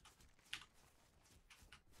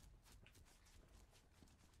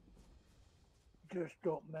 Just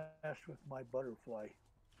don't mess with my butterfly.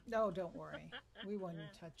 No, don't worry. We won't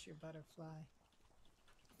touch your butterfly.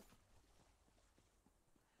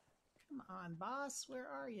 Come on, boss. Where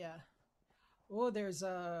are you? Oh, there's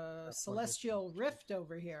a celestial rift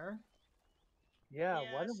over here. Yeah,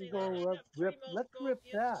 Yeah, why I don't we see go that. I rip, have 3 rip more let's gold rip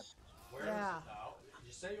that. gifts. Where is Yeah. it now?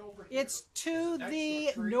 You say over here. It's Is to it next the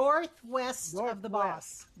a tree? northwest of the Northwest.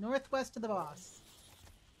 boss. Northwest of the boss.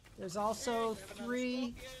 There's also Hey, we have another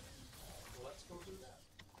 3. scorpion. Well, let's go do that.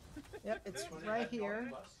 Yep, it's This one right had here.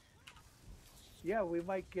 northwest. Yeah, we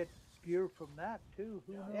might get gear from that too.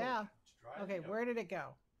 Who knows? Yeah. It's dry Okay, out. where did it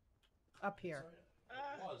go? Up here.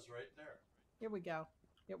 It was right there. Here we go.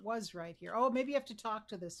 It was right here. Oh, maybe you have to talk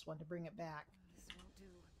to this one to bring it back. This won't do.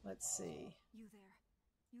 Let's see. You there.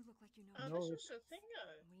 You look like you know. Oh, No, this was a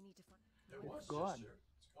thingo. We need to find It was gone. sister.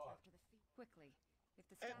 It's gone. after the feet quickly. If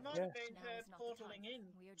the It staff might Yeah. have been now her is not the portaling time.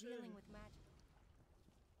 in. We are too. dealing with magic.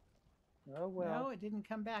 Oh well. No, it didn't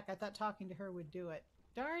come back. I thought talking to her would do it.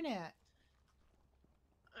 Darn it.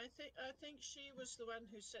 I think she was the one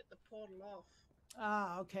who set the portal off.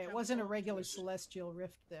 Ah, okay. It Come wasn't a on. regular celestial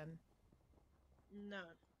rift then. No.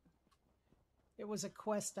 It was a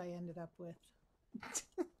quest I ended up with.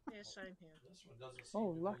 Yeah, same here. This one doesn't seem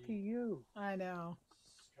Oh, to lucky be you. I know.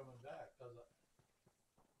 coming back, does it?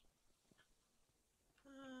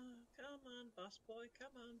 Come on, boss boy,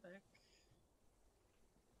 come on back.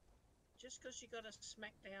 Just because you got a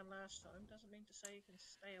smackdown last time doesn't mean to say you can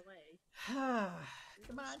stay away.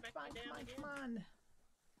 Come on, Smack come on, you come down on, again. come on.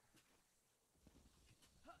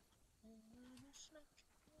 Smack you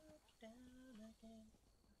down again.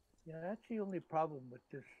 Yeah, that's the only problem with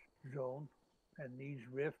this zone and these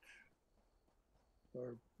rifts,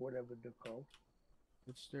 or whatever they're called.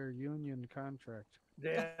 It's their union contract.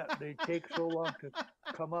 They take so long to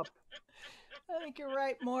come up. I think you're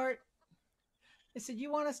right, Mort. I said,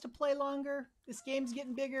 you want us to play longer? This game's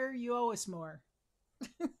getting bigger. You owe us more.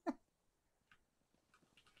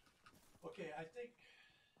 Okay, I think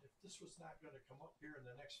if this was not going to come up here in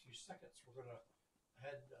the next few seconds, we're going to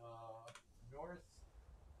head north.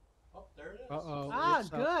 Oh, there it is. Uh-oh. Ah, it's,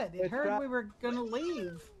 good. It it's heard up. we were going to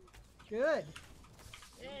leave. Good.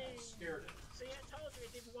 Yay! Scared it. See, I told you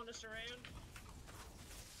it didn't want us around.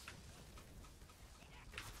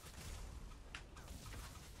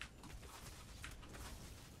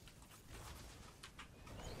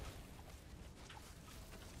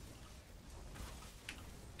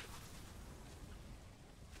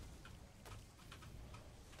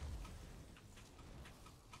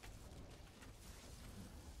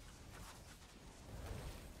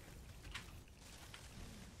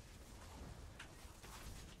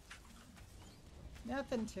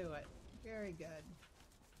 Nothing to it. Very good.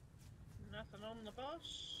 Nothing on the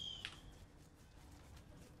boss.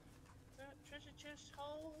 That treasure chest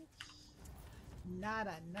holds.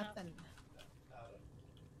 Nada, nothing.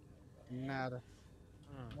 Nada.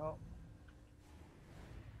 No,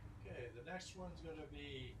 Okay, the next one's going to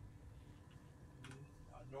be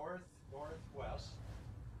northwest,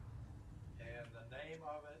 and the name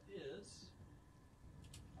of it is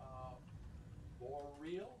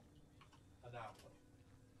Boreal Anomaly.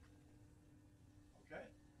 Okay,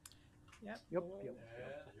 yep. and here we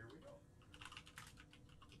go.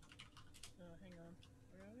 Oh, hang on.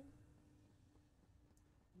 Where are we?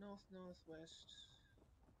 Northwest.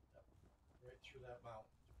 Right through that mountain.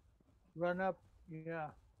 Run up. Yeah.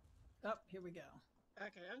 Oh, here we go.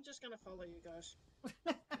 Okay, I'm just gonna follow you guys.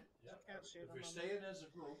 Yeah, Can't see it if on we my stay in as a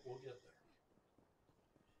group, we'll get there.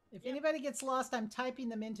 If Yep. anybody gets lost, I'm typing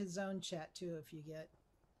them into zone chat too if you get.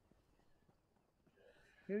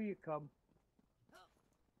 Here you come.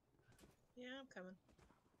 Yeah, I'm coming.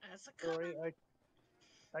 As a Sorry, coming.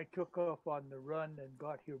 I took off on the run and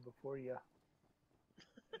got here before you.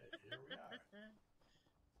 Okay, here we are.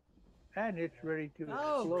 And it's ready to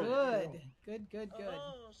Oh, explode. good. Good, good, good.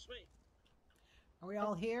 Oh, sweet. Are we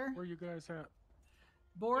all here? Where you guys at?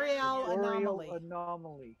 Boreal anomaly. Boreal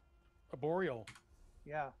anomaly. A boreal.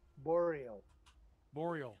 Yeah, boreal.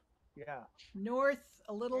 Boreal. Yeah. North,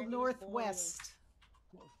 a little That is northwest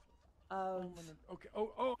of. Okay.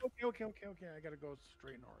 Oh. Okay. I gotta go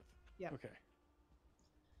straight north. Yep. Okay.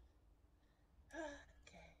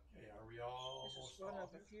 Okay. Okay, are we all This is almost one all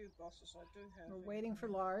of the here? few bosses I do have. We're in waiting for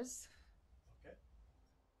mind. Lars. Okay.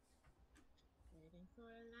 Waiting for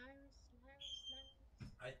Lars.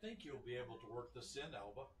 I think you'll be able to work this in,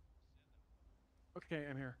 Alba. Okay,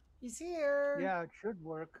 I'm here. He's here. Yeah, it should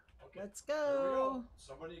work. Okay. Let's Here we go. go.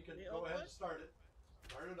 Somebody can The go old ahead one? and start it.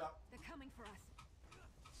 Start it up. They're coming for us.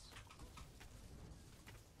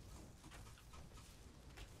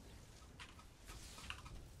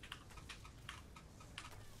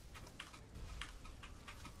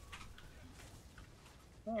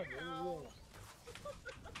 Oh, there we go.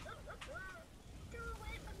 Go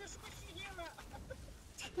away from the squishy hero.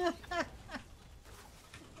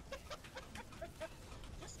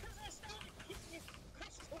 Just because I started hitting you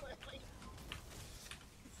crystal early.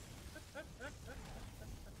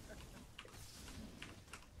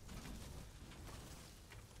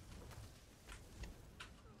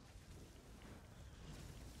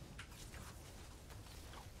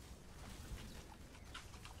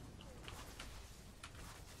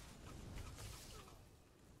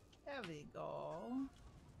 There we go.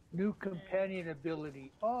 New companion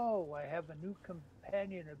ability. Oh, I have a new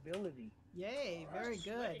companion ability. Yay, very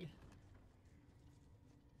good. Sweet.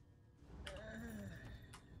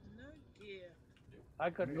 No gear. I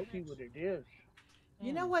gotta see what it is.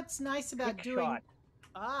 You know what's nice about Trick doing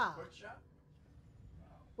shot. Quick shot.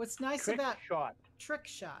 What's nice Trick about shot. trick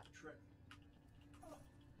shot? Trick.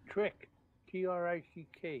 Trick.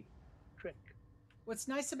 Trick. Trick. What's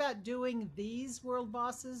nice about doing these world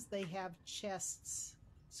bosses, they have chests,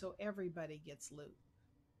 so everybody gets loot.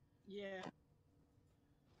 Yeah.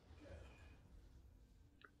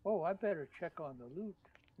 Oh, I better check on the loot.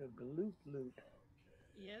 The loot.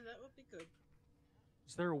 Yeah, that would be good.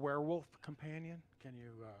 Is there a werewolf companion? Can you?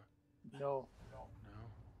 No, No. No.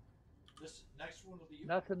 This next one will be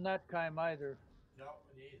nothing that time either. No,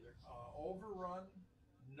 neither. Overrun,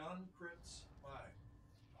 none crits, mine.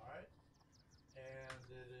 All right,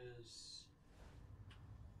 and it is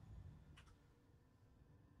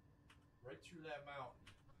right through that mountain.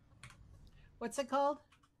 What's it called?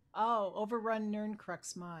 Oh, Overrun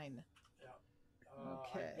Nirncrux Mine. Yeah.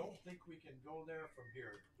 Okay. I don't think we can go there from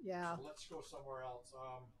here. Yeah. So let's go somewhere else.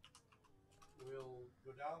 We'll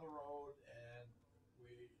go down the road and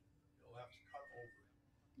we'll have to cut over.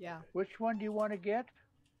 Yeah. Okay. Which one do you want to get?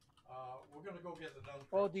 We're gonna go get the nun.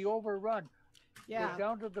 Oh, the overrun. Yeah. Go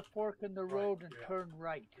down to the fork in the Right, road and yeah. turn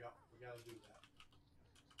right. Yeah, we gotta do that.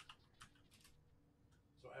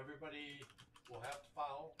 So everybody will have to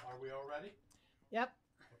follow. Are we all ready? Yep.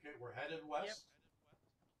 Okay, we're headed west.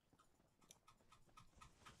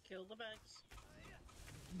 Kill the bugs.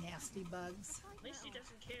 Nasty bugs. At least he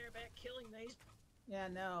doesn't care about killing these Yeah,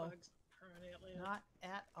 no. bugs permanently. Not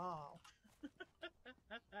at all.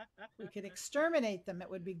 We could exterminate them. It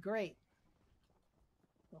would be great.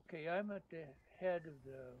 Okay, I'm at the head of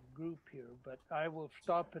the group here, but I will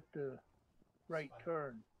stop at the right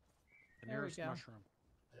turn. The There we nearest go. mushroom.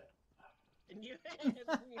 And you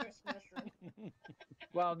the nearest mushroom.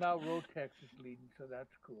 Well, now Rotex is leading, so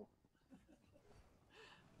that's cool.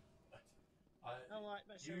 I like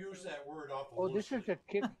myself. You use that word awful Oh, this is a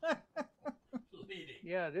kick. leading.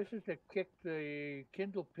 Yeah, this is a kick the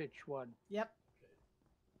Kindle pitch one. Yep.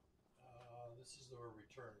 This is our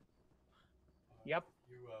return. Yep.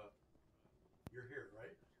 You're here,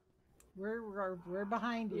 right? We're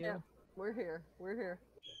behind you. Yeah, we're here. We're here.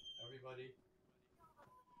 Okay, everybody.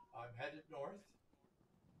 I'm headed north.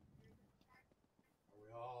 Are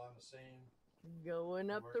we all on the same?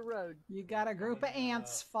 Going up the road. You got a group of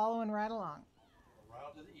ants following right along.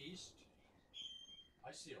 Around to the east.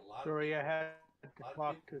 I see a lot Sorry, of I had to lot of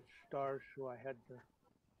talk people. to Stars, so I had to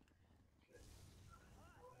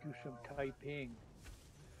do some typing.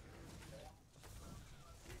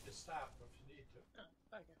 You can stop if you need to.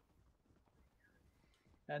 Oh, okay.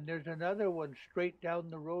 And there's another one straight down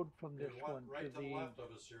the road from this There's one one right to to the the. left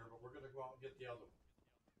of us here, but we're going to go out and get the other one.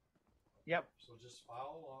 Yep. So just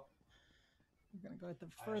follow along. We're gonna go with the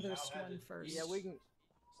I am furthest now one headed first. Yeah, we can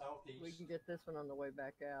Southeast. get this one on the way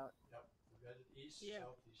back out. Yep. We're headed east, Yeah.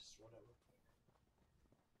 southeast, whatever.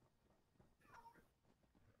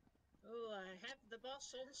 Oh, I have the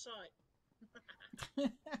boss on sight.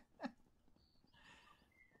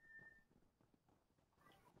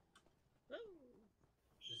 Ooh.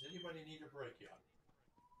 Does anybody need a break yet?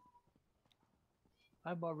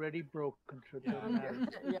 I'm already broken, so it Yeah. doesn't matter.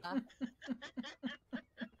 Yeah.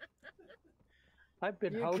 I've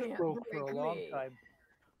been You can't housebroke for a break long me. time.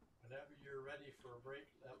 Whenever you're ready for a break,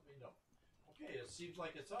 let me know. Okay, it seems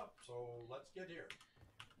like it's up, so let's get here.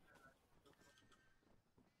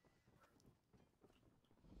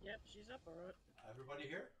 Yep, she's up all right. Everybody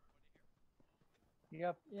here?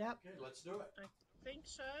 Yep, Yep. Okay, let's do it. I think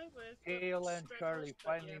so. We've got Hale and stragglers, Charlie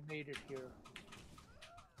but finally yeah. made it here.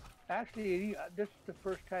 Actually, this is the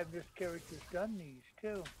first time this character's done these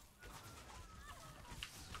too.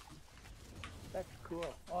 That's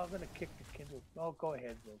cool. Oh, I'm gonna kick the Kindle. Oh, go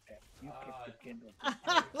ahead, Rotat. You kick the Kindle.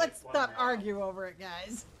 Let's not argue over it,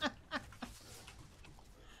 guys.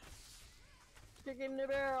 Kick in the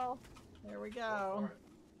barrel. There we Go go.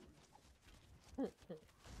 for it.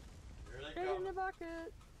 Here they Get in the come.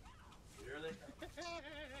 bucket. Here they come.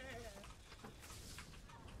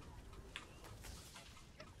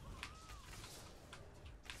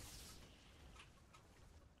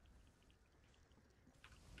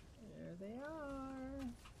 There they are.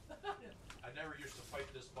 I never used to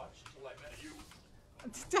fight this much until I met you.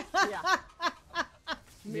 Yeah.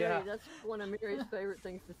 Mary, Yeah. that's one of Mary's favorite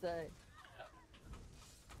things to say.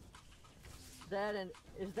 That and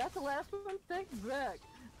is that the last one? Thank Beck.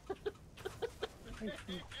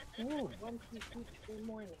 Ooh, 1, 2, 3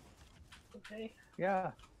 morning. Okay.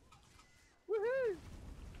 yeah. Woohoo!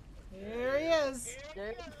 Here he is.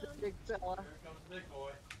 There's the big fella. Here comes the big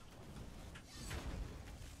boy.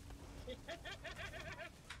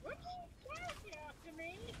 Whoops! Flash after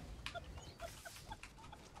me.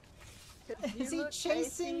 'Cause you Is he look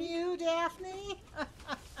chasing tasty. you, Daphne?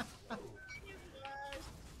 You guys.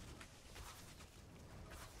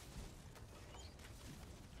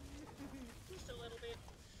 Just a little bit.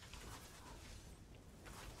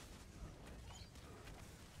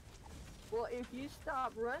 Well, if you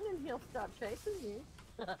stop running, he'll stop chasing you.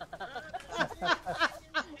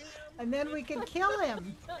 And then we can kill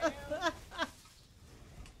him. Of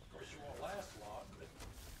course, you won't last long,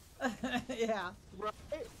 but Yeah.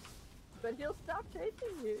 Right? But he'll stop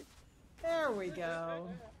chasing you. There we go.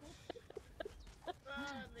 And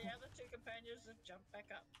the other two companions have jumped back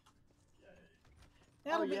up.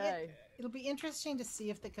 That'll Oh, be yay. it'll be interesting to see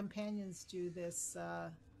if the companions do this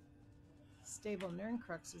stable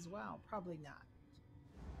Nerncrux as well. Probably not.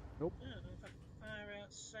 Oh, for far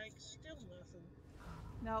out's sake, still nothing.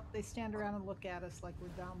 Nope, they stand around and look at us like we're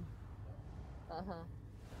dumb. Uh-huh.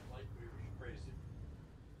 like we were crazy.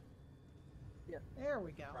 There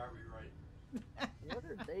we go. Probably right. What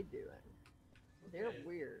are they doing? They're Okay.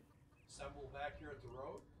 weird. Assemble back here at the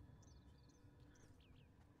road.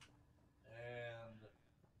 And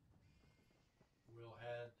we'll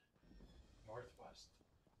head northwest.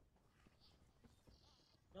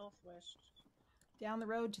 Northwest. Down the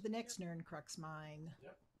road to the next Nerncrux mine.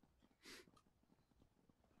 Yep.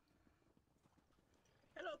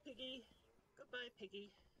 Hello, Piggy. Goodbye,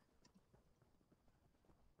 Piggy.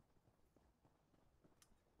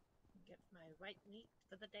 Get my white meat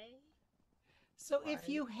for the day. So if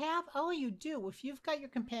you have, oh, you do. If you've got your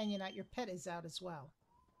companion out, your pet is out as well.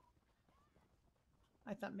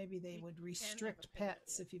 I thought maybe they You would can have a restrict pet out,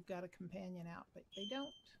 pets yeah. if you've got a companion out, but they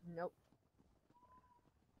don't. Nope.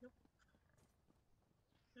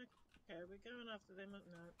 Okay, we're going after them.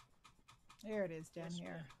 No. There it is down Yes,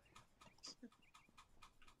 here.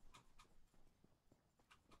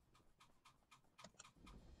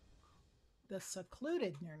 The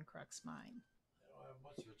secluded Nerncrux mine. They don't have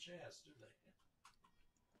much of a chance, do they?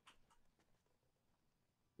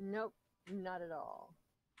 Nope. Not at all.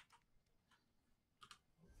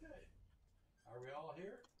 Okay. Are we all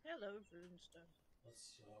here? Hello, Runestone.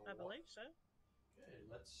 Let's. I believe so. Okay,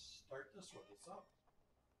 let's start this one. What's up?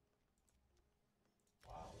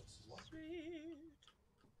 Wow, this is lucky. Sweet.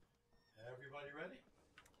 Everybody ready?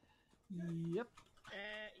 Yep.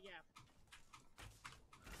 Yeah.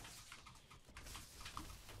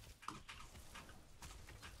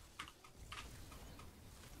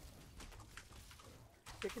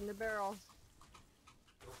 Kick in the barrel.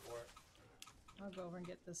 Go for it. I'll go over and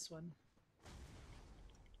get this one.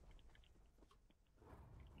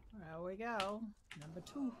 There we go. Number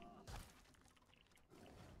 2.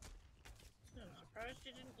 I'm surprised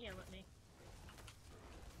you didn't yell at me.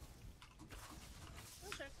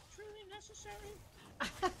 Was that truly necessary?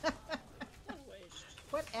 What a waste.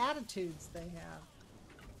 What attitudes they have.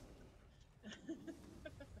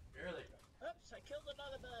 Here they go. Oops, I killed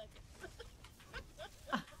another bug.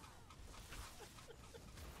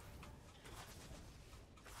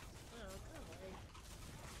 Oh, go away.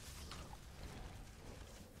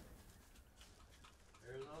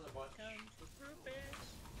 Here's another bunch. Comes with groupies.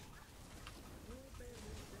 Groupies.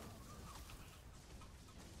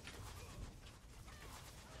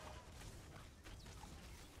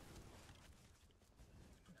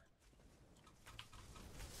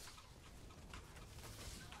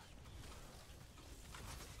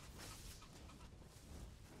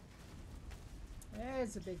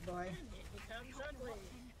 He's a big boy. And here he comes ugly.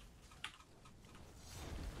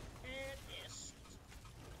 And yes,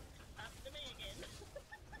 up to me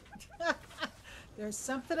again. There's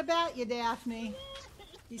something about you, Daphne.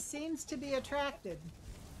 He seems to be attracted.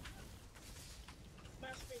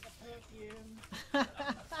 Must be the perfume.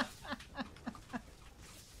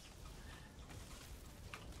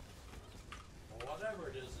 Well, whatever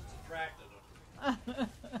it is, it's attracted him.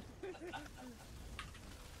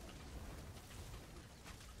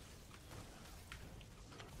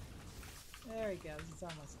 There he goes. He's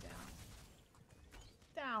almost down.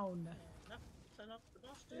 Down. Nothing up the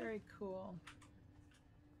boss. Very cool.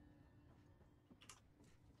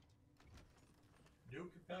 New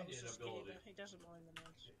companion ability. He doesn't mind the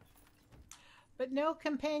meds. But no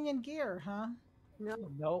companion gear, huh? No,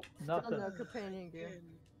 Nope, still nothing. no companion gear.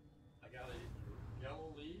 I got a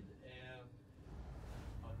yellow lead and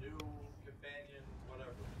a new companion,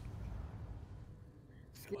 whatever.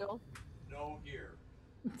 Skill. No gear.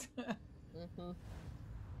 Mm-hmm.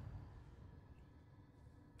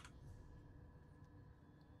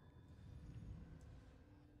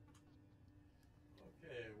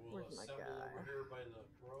 Okay, we'll Where's my assemble guy? over here by the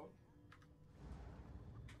road.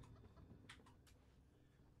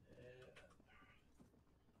 And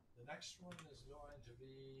the next one is going to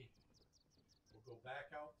be, we'll go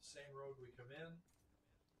back out the same road we come in,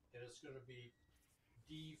 and it's going to be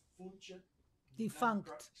defunct. Defunct.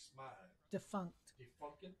 Defunct.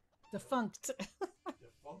 Defunct.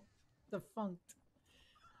 Defunct. Defunct.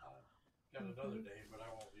 Got another name, but I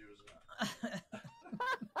won't use it.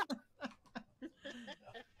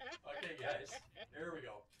 Okay, guys, here we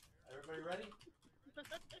go. Everybody ready?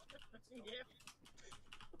 Yep.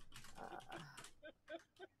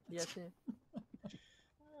 Yes, yeah.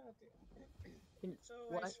 Oh, dear. Can- It's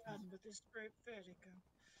always what? fun with this group vertigo.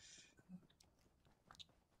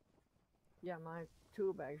 Yeah, my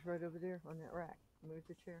tool bag's right over there on that rack. Move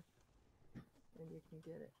the chair, and you can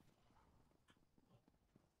get it.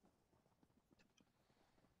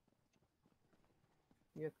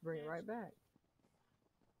 You have to bring it right back.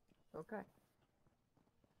 Okay. Okay,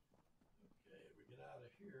 we get out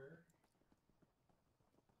of here.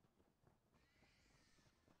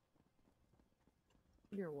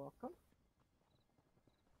 You're welcome.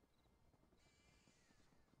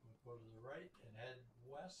 We'll go to the right and head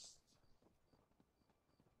west.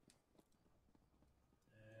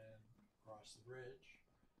 And cross the bridge.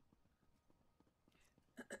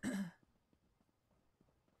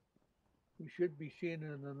 We should be seeing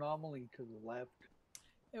an anomaly to the left.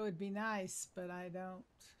 It would be nice, but I don't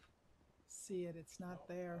see it. It's not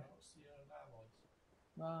No, there. I don't see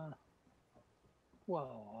anomalies.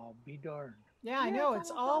 Well, I'll be darned. Yeah, I Yeah, know. it's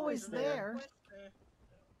It's almost always always there. there.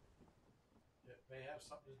 It may have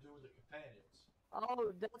something to do with the companions.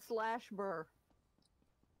 Oh, that's Lashbur.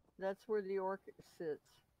 That's where the orc sits.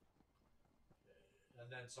 And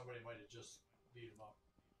then somebody might have just beat them up.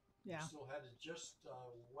 Yeah. We're still headed just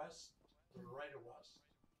west, to the right of west.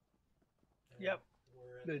 And Yep.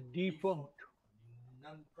 We're at The defunct.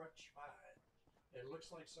 Nuncrutch Mine. It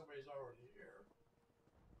looks like somebody's already here.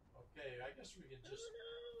 Okay, I guess we can just.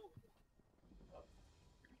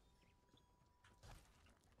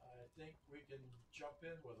 I think we can jump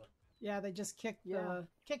in with them. Yeah, they just kicked Yeah. the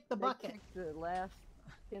They bucket. kicked the last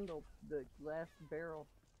Kindle, the last barrel.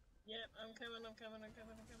 Yep, I'm coming.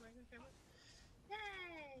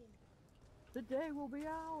 Yay! The day will be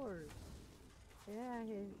ours. Yeah,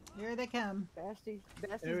 Here they come. Basty's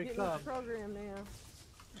Here he getting on the comes. program now.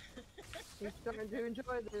 He's starting to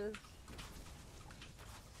enjoy this.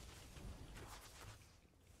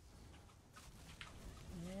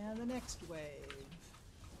 Yeah, the next wave.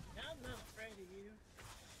 I'm not afraid of you.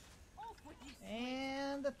 Off with you.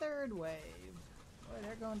 And the third wave. Boy,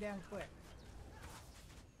 they're going down quick.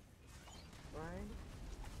 Right?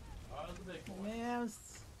 The big one.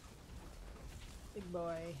 Yes. Big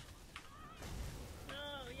boy.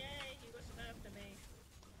 Oh, yay, he wasn't after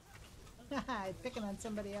me. Picking on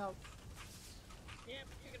somebody else. Yep,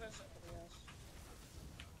 you're gonna somebody else.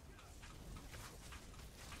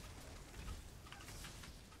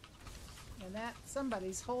 And that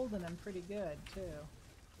somebody's holding him pretty good, too.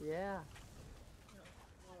 Yeah. No,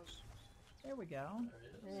 it was. There we go.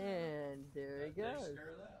 There he is. And there he That takes goes. care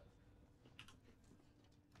of that.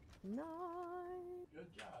 Nice.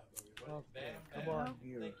 Good job, everybody. Okay, Bam, come bam. on,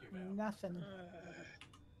 dear. Thank you, ma'am. Nothing.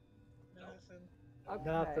 Nothing. Okay.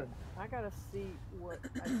 Nothing. I gotta see what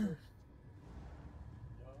I just. No,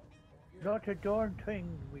 no gear. Not a darn thing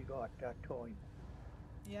we got that time.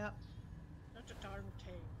 Yep. Not a darn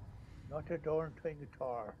thing. Not a darn thing at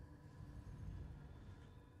all.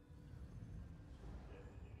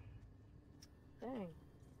 Dang.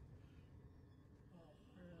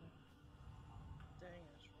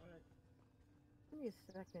 me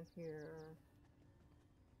a second here.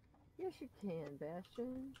 Yes, you can,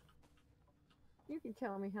 Bastion. You can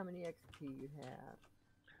tell me how many XP you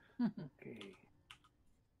have. Okay.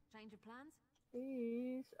 Change of plans?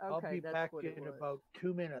 Please. I'll Okay, be that's back what it in was. about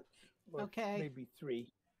 2 minutes. Or Okay. maybe 3.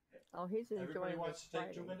 Oh, he's Everybody enjoying wants this to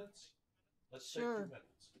take 2 fighting. minutes? Let's Sure. take 2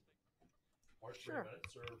 minutes. Or 3 Sure.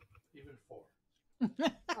 minutes, or even 4.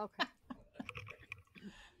 Okay.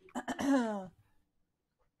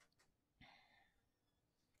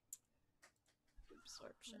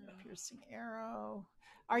 Absorption, piercing arrow.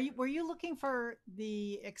 Were you looking for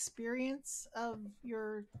the experience of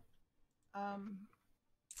your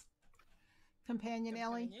companion,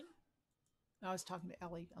 Ellie? Companion? No, I was talking to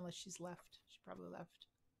Ellie, unless she's left. She probably left.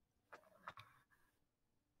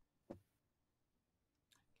 I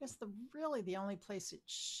guess the only place it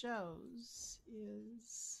shows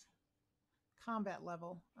is combat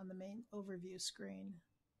level on the main overview screen.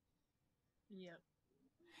 Yep.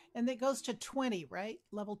 And it goes to 20, right?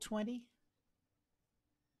 Level 20?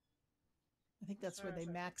 I think that's As where far they as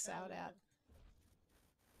I can max tell, out yeah. at.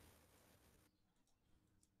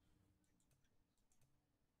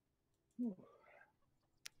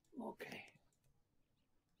 Okay.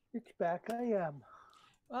 It's back. I am.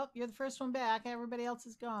 Well, you're the first one back. Everybody else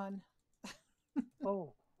is gone.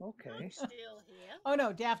 Oh, okay. I'm still here. Oh,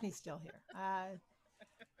 no, Daphne's still here. I'm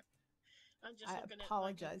just I looking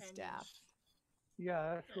apologize, at my Daph.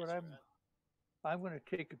 Yeah, that's what That's I'm going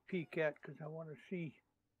to take a peek at because I want to see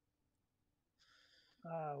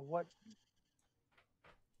what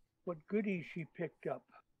goodies she picked up.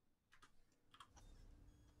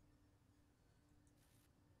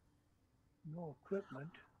 No equipment.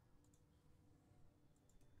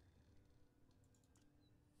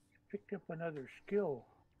 She picked up another skill.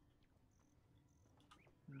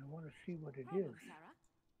 And I want to see what it Problem, is.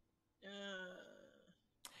 Sarah.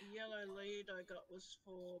 The yellow lead I got was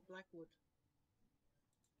for Blackwood.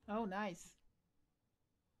 Oh, nice.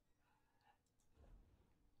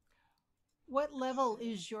 What level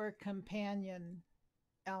is your companion,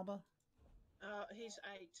 Alba? He's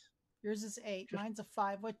 8. Yours is 8. Mine's a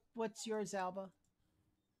 5. What's yours, Alba?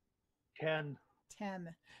 10.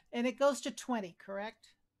 10. And it goes to 20,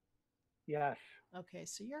 correct? Yes. Okay,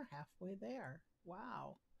 so you're halfway there.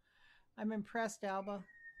 Wow. I'm impressed, Alba.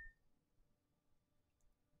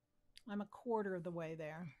 I'm a quarter of the way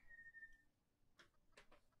there.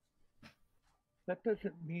 That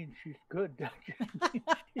doesn't mean she's good. That just means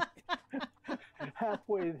she's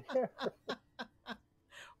halfway there.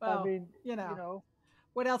 Well, I mean, you know,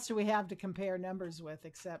 what else do we have to compare numbers with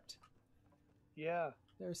except yeah.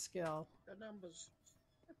 their skill? The numbers.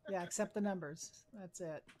 Yeah, except the numbers. That's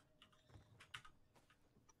it.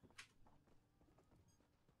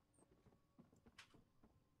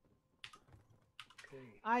 Okay.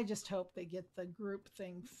 I just hope they get the group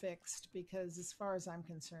thing fixed because as far as I'm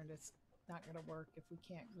concerned, it's not going to work if we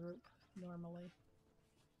can't group normally.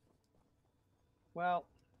 Well,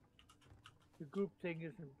 the group thing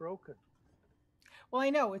isn't broken. Well, I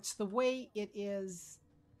know it's the way it is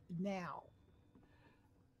now,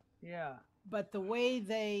 Yeah. but the way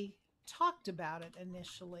they talked about it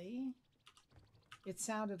initially, it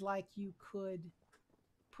sounded like you could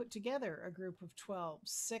put together a group of 12,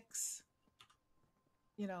 6,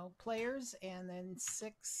 players, and then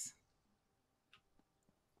 6,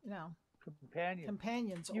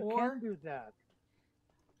 companions. You or can't do that.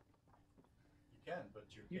 You can, but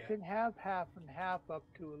you You can't. can have half and half up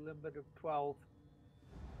to a limit of 12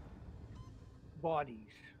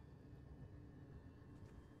 bodies.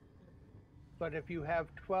 But if you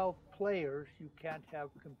have 12 players, you can't have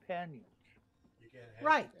companions. You can't have.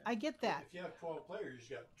 right, I get that. If you have 12 players,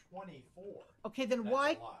 you got 24. Okay, then That's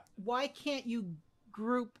a lot. why can't you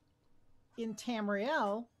group in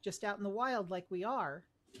Tamriel, just out in the wild like we are,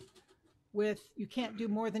 you can't do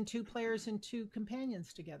more than 2 players and 2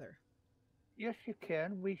 companions together? Yes, you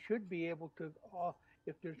can. We should be able to,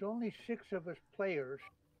 if there's only 6 of us players,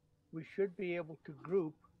 we should be able to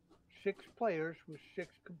group 6 players with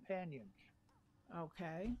 6 companions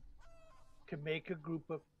Okay, to make a group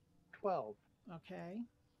of 12. okay.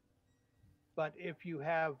 But if you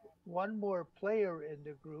have one more player in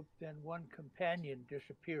the group, then one companion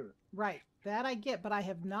disappears. Right, that I get, but I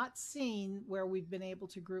have not seen where we've been able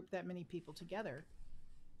to group that many people together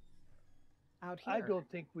out here. I don't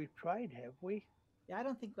think we've tried, have we? Yeah, I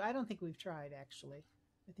don't think we've tried actually.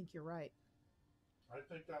 I think you're right. I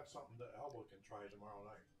think that's something that Elbow can try tomorrow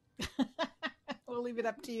night. We'll leave it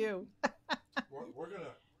up to you. We're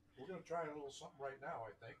gonna try a little something right now.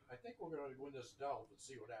 I think we're gonna go in this delve and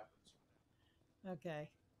see what happens. Okay.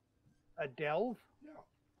 A delve? Yeah.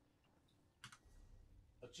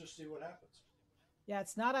 Let's just see what happens. Yeah,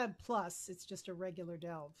 it's not a plus. It's just a regular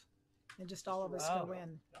delve, and just all of us Wow. go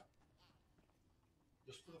in. Yeah.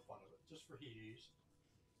 Just for the fun of it, just for heaties.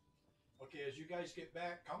 Okay, as you guys get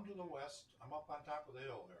back, come to the west. I'm up on top of the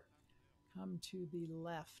hill there. Come to the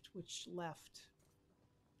left. Which left?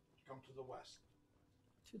 Come to the west.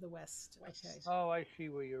 To the west. West. Okay. Oh, I see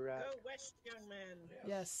where you're at. Go west, young man.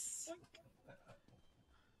 Yes. Boink.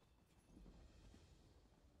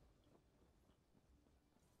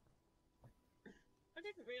 I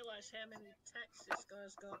didn't realize how many attacks this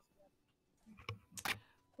guy's got.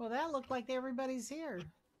 Well, that looked like everybody's here.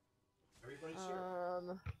 Everybody's here. Is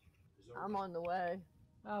I'm everybody- on the way.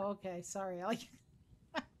 Oh, okay. Sorry.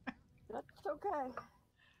 That's okay.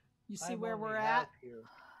 You see I'm where only we're half at? here.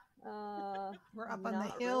 We're up on the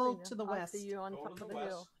Not hill really, no. to the I west. see you on Go top to of the the west.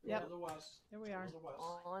 hill. Go Yep. to the west. There we Go are. to the west.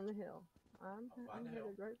 On the hill. I'm on the hill.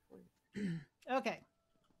 headed right for you. Okay.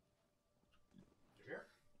 You here?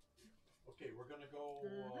 Okay, we're gonna go over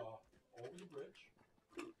the bridge.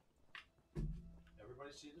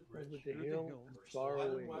 Everybody see the bridge? Over the Through the hill, hill. and We're still far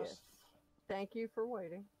headed away. west. Yes. Thank you for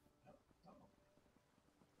waiting.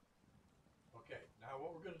 Okay, now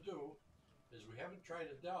what we're gonna do is we haven't tried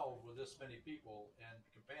to delve with this many people and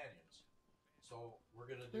companions. So we're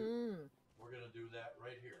gonna do that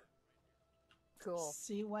right here. Cool.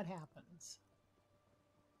 See what happens.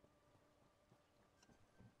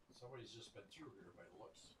 Somebody's just been through here by the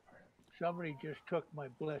looks. All right. Somebody just took my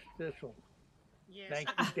blessed thistle. Yes. Thank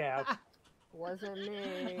you, Dav. Wasn't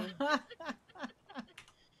me.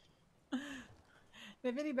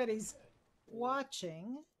 If anybody's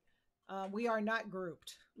watching, we are not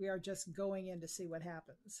grouped. We are just going in to see what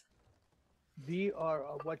happens. We are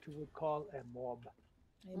what you would call a mob.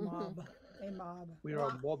 A mob. A mob. We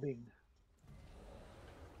are mobbing.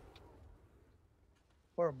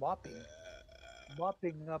 Or mopping.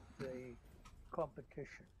 Mopping up the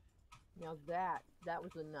competition. Now that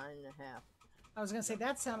was a 9.5. I was going to say,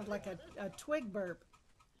 that sounded like a twig burp.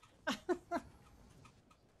 And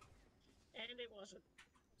it wasn't.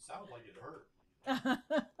 Sounds like it hurt.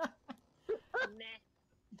 Nah.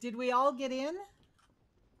 Did we all get in?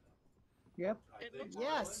 Yep. I It think looks we're all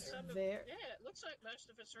Yes. in here. Some of, There. yeah, it looks like most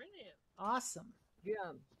of us are in here. Awesome.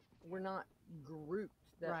 Yeah, we're not grouped.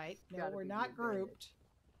 That's Right. No, gotta we're be not the advantage. grouped.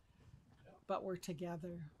 But we're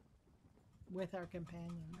together with our We're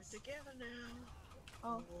companions. together now. Oh,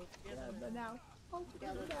 All together together now. Oh,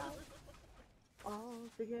 together now. All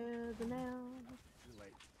together now. Too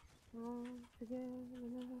late. All together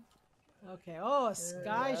now. Okay. Oh, a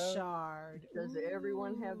sky Yeah. shard. Does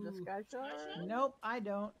everyone have the Ooh. sky shard? shard? Nope, I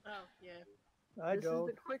don't. Oh, yeah. I This don't.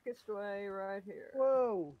 is the quickest way right here.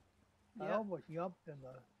 Whoa! I Yep. almost jumped in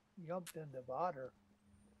the water.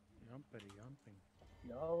 Yumpity yumping.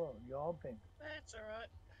 No, jumping. That's all right.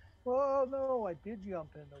 Oh no, I did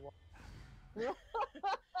jump in the water.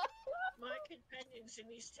 My companion's in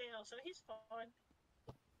his tail, so he's fine.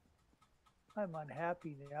 I'm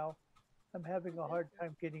unhappy now. I'm having a hard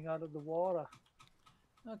time getting out of the water.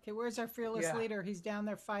 Okay, where's our fearless Yeah. leader? He's down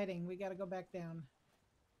there fighting. We got to go back down.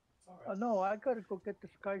 It's all Oh right. no, I gotta go get the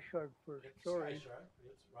sky shard first. Get the sky Sorry. shard.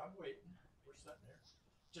 I'm waiting. We're sitting there.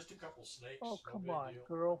 Just a couple snakes. Oh no come big on, deal.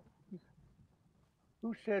 girl.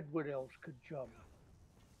 Who said what else could jump?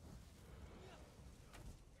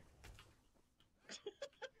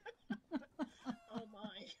 Oh, my.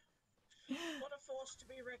 What a force to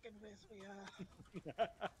be reckoned with we are.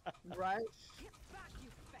 Right? Get back, you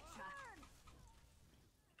fetcher!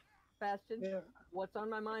 Bastion, Yeah. what's on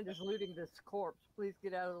my mind is looting this corpse. Please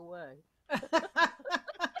get out of the way.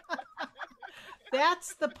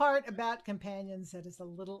 That's the part about companions that is a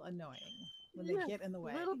little annoying when they Yes, get in the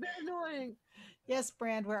way. A little bit annoying. Yes,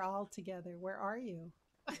 Brand, we're all together. Where are you?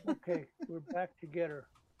 Okay, we're back together.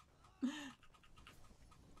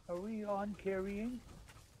 Are we on carrying?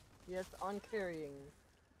 Yes, on carrying.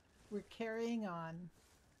 We're carrying on.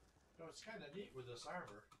 No, it's kind of neat with this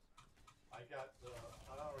armor. I got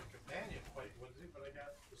I don't know a companion fight with it, but I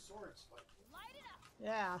got the swords fight. Light it up!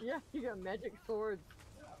 Yeah. Yeah, you got magic swords.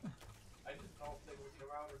 Yeah. I didn't know if they would come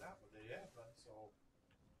out or not, but they have been. So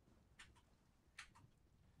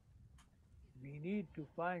We need to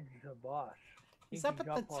find the boss. He's He up can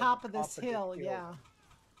at the jump on top of this hill. hill. Yeah.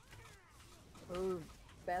 Oh,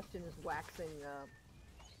 Bastion is waxing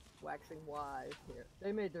wise here.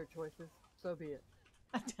 They made their choices. So be it.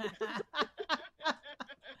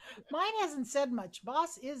 Mine hasn't said much.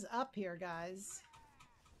 Boss is up here, guys.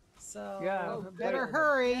 So Yeah, better good.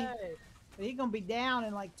 hurry. Yay. He's gonna be down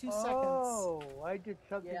in like 2 seconds. Oh, I did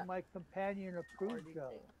something Yeah. my companion approved Already of.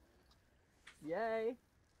 done. Yay.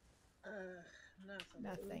 Nothing.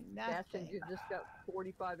 Nothing. Bastion, Nothing. you just got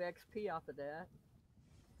 45 XP off of that.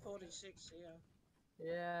 46, yeah.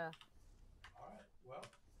 Yeah, All right. Well,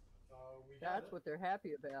 we got that's it. what they're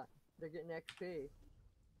happy about. They're getting XP. Let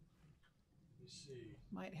me see.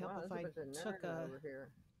 Might help Wow, if there's I a bunch of took Narnia a over here.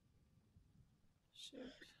 shoot.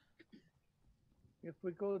 If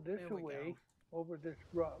we go this There we way, go. over this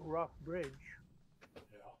rock bridge, Yeah.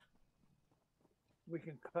 we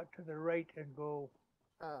can cut to the right and go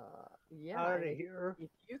Yeah. out And of here. if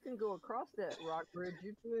you can go across that rock bridge,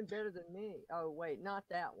 you're doing better than me. Oh wait, not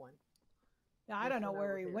that one. Now, I This don't know one where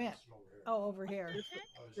over he here. went. This one over here. Oh, over here. This,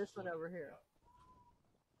 I was this just one looking, over here.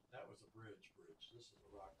 yeah. That was a bridge. This is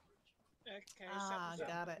a rock bridge. Okay, Ah, something's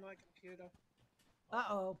got up it. with my computer.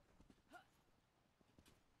 Uh-oh.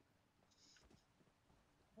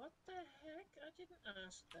 What the heck? I didn't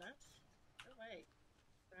ask that. Oh, wait.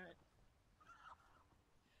 Right.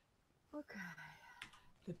 Okay.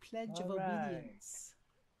 The Pledge of All right. Obedience.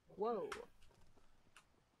 Whoa.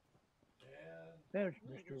 And There's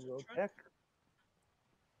Oh, Mr. there's a Rotec. truck.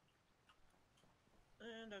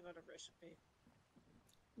 And I got a recipe.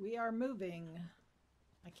 We are moving.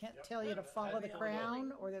 I can't Yep. tell you to follow the We are crown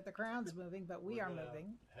moving. or that the crown's moving, but we we're are gonna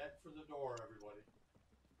moving. Head for the door, everybody.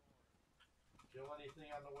 Kill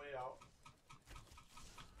anything on the way out.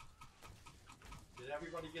 Did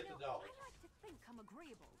everybody get the dollar? I like to think I'm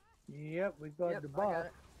agreeable. Yep, we got Yep, the I got box.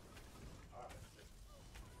 it. All right. That's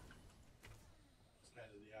kind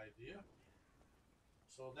of the idea.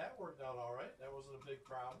 So that worked out all right. That wasn't a big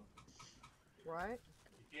problem. Right?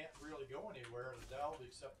 You can't really go anywhere in the delve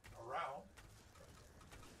except around.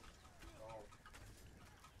 So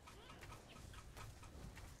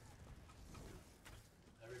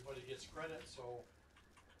everybody gets credit, so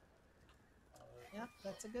Yep,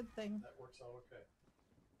 that's a good thing. that works out okay.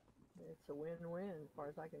 It's a win-win as far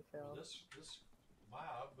as I can Well, tell. this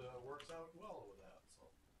mob works out well with that. So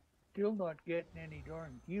Still not getting any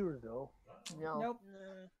darn gear though. No. Nope.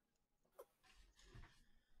 No.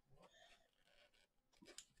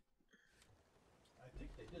 I think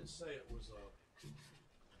they did say it was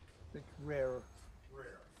It's rare.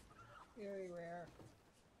 rare. Very rare.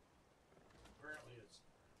 Apparently, it's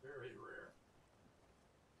very rare.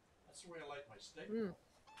 That's the way I like my steak. Mm.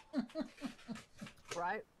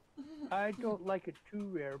 Right? I don't like it too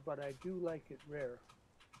rare, but I do like it rare.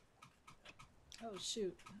 Oh,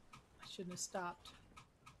 shoot. I shouldn't have stopped.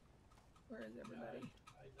 Where is everybody?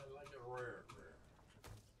 I like it rare.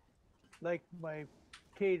 Like my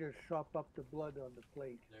taters sop up the blood on the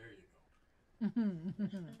plate. There you go.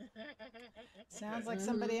 Sounds like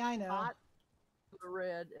somebody I know. Hot,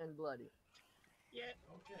 red, and bloody. Yeah.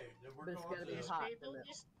 Okay, then we're But it's going gotta be to. hot. People, in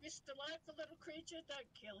the- this delightful little creature,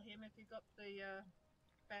 don't kill him if you got the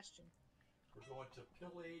bastion. We're going to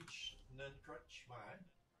pillage Nunkrutch mine,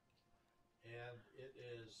 and it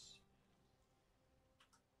is.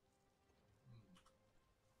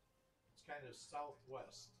 It's kind of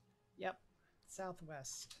southwest, Yep.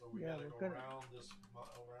 Southwest. so we Yeah, gotta we're go gonna-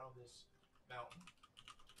 around this mountain.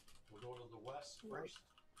 We'll go to the west Right. first.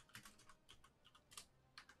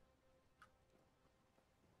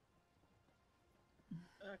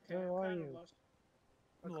 Okay, Where I'm are kind of you? lost.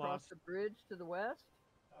 I'm Across lost. the bridge to the west?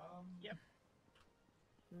 Yep.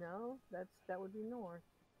 No, that would be north.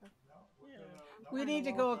 No, we're Yeah. gonna, no, We no, need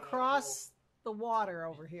to we're go gonna across the water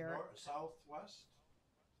over go here. southwest,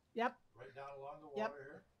 Yep. right down along the Yep. water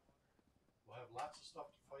here. We'll have lots of stuff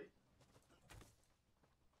to fight.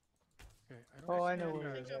 Okay, I don't Oh, I see know you I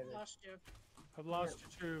where guys. think I've lost you. I've lost you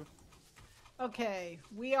too. Okay.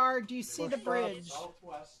 We are. Do you see the bridge?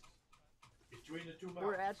 Southwest, between the two mountains.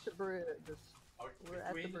 We're at the bridge. we're at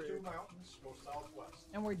the Between the two bridge. mountains, go southwest.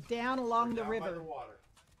 And we're down along We're the down by river. the water.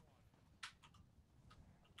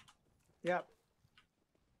 Yep.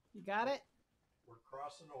 You got it? We're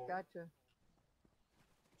crossing over Gotcha.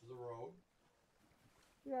 to the road.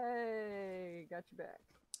 Yay! Got you back.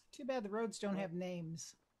 Too bad the roads don't have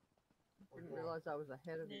names. We're Didn't going, realize I was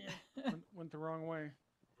ahead of you. Yeah. Went the wrong way.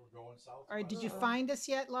 we're going southwest. All right. Did you Uh-oh. find us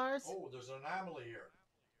yet, Lars? Oh, there's an anomaly here.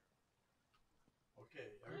 Okay,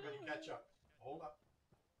 everybody catch up. Hold up.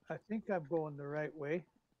 I think I'm going the right way.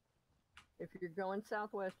 If you're going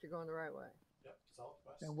southwest, you're going the right way. Yep,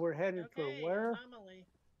 southwest. And we're headed Okay, for where? anomaly.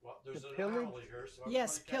 Well, there's the an pillage? anomaly here, so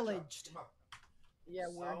Yes, everybody catch up. pillaged. Come on. Yeah,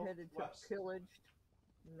 we're headed to Southwest. pillaged.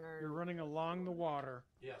 Nerd. You're running along the water.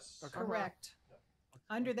 Yes. Okay. Correct. Yep.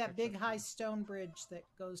 Under that Catch big up high to stone bridge that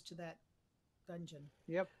goes to that dungeon.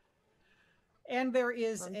 Yep. And there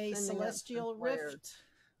is I'm a sending up some celestial flares. rift.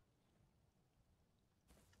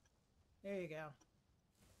 There you go.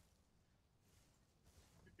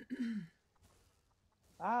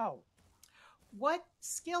 Ow. What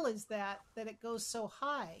skill is that it goes so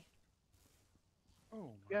high?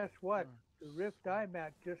 Oh, my Guess what? God. The rift I'm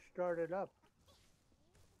at just started up.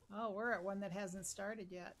 Oh, we're at one that hasn't started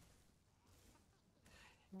yet.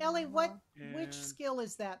 Ellie, which And skill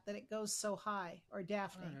is that it goes so high? Or I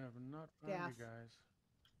Daphne? have not found Daff. you guys.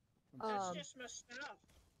 That's Um, just my stuff.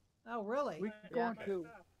 Oh, really? We Yeah. going to?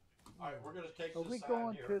 All right, we're gonna take Are this we on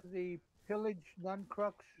going here. to the pillage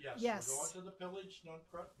Nuncrux? Yes, Yes. we're going to the pillage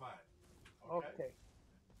Nuncrux mine. Okay.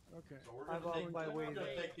 Okay. So we're I'm gonna on take, my way we're gonna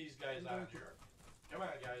there. take these guys on here. Come on,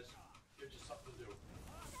 guys. Gives you something to do.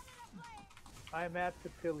 I'm at the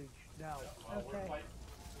pillage now. Well, we're Okay. fighting.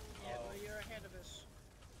 Yeah, well, you're ahead of us.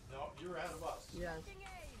 No, you're ahead of us. Yes.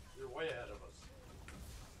 You're way ahead of us.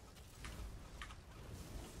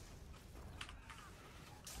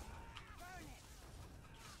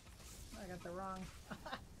 I got the wrong.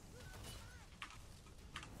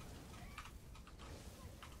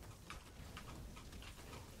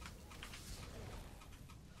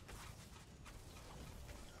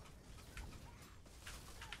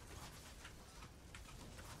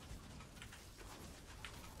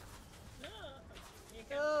 No, you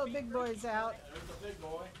got Oh, to be big boy's out. There's the big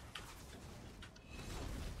boy.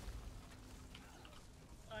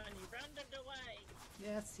 And you rounded away.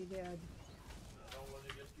 Yes, he did. Don't want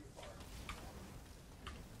to get too far.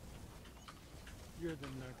 You're the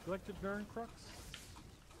neglected Nern Crux?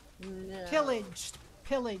 No. Pillaged.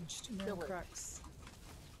 Pillaged Pillaged. Nurncrux.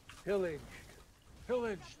 Pillaged.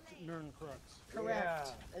 Pillaged Nern Crux.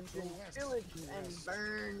 Correct. And Go then west, pillaged go and west.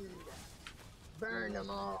 burned. Burn them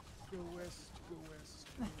all. Go west, go west,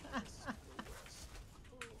 go west, go west.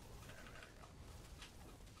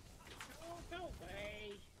 Oh, go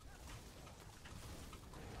away.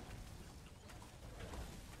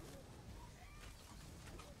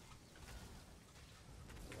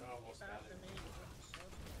 We almost got After it. me.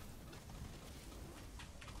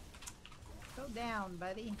 Go down,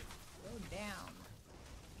 buddy. Go down.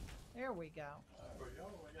 There we go. There we go.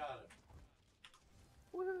 We got it.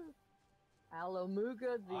 Woo.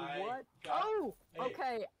 Alamuga the I what? got- Oh, hey.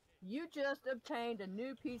 okay. You just obtained a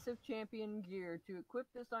new piece of champion gear. To equip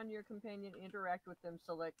this on your companion, interact with them,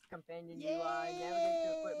 select companion UI, navigate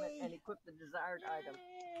to equipment, and equip the desired item.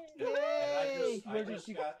 And I Yay! just, I Where did just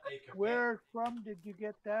you- got a companion. Where from did you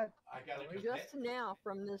get that? I got a companion. Just now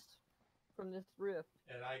from this rift.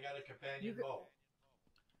 And I got a companion You got- bow.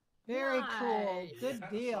 Very cool. Nice. Good So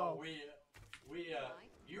deal. we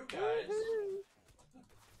you guys Woohoo.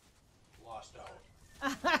 lost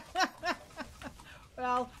out.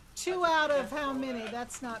 Well, 2 out of how many?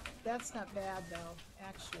 That's not bad though,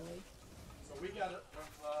 actually. So we got it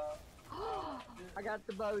from I got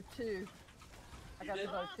the bow too. I You got the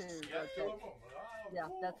did? bow too. yeah, Bow two too. of them. Oh, Yeah,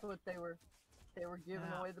 cool. that's what they were giving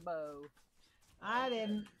Wow. away the bow. I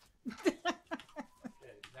didn't. Okay,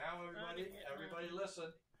 now everybody listen.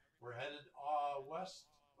 We're headed west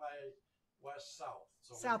by west south.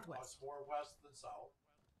 So Southwest. It's more west than south.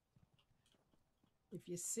 If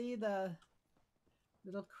you see the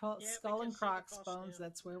little Yeah, we skull can and see the crocs cross bones, now.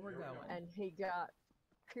 that's where we're Here we go. going. And he got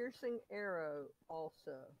piercing arrow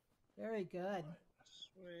also. Very good.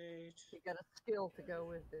 Sweet. He got a skill to go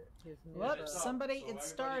with it. His new Whoops, bow. It's up, somebody- so it everybody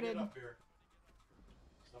started. Get up here.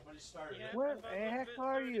 Somebody started Yeah, it. Where but the look heck at it,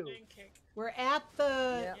 are already you? been kicked. We're at the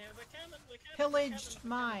Yeah. Yeah, we're coming, we're coming. pillaged we're coming.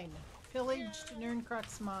 mine. Pillaged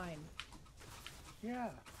Nurncrux mine. Yeah.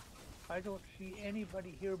 I don't see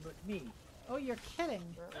anybody here but me. Oh, you're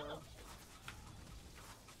kidding. Uh-oh.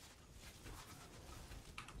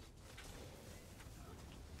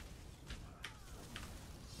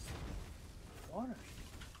 Honest.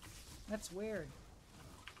 That's weird.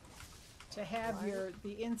 To have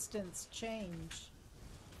the instance change.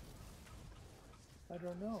 I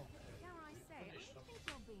don't know. Dare I say, I think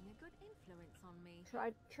you're being a good influence on me.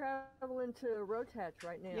 Try traveling to Rotatch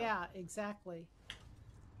right now. Yeah, exactly.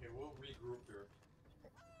 Okay, we'll regroup here.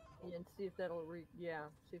 And see if that'll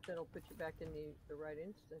see if that'll put you back in the right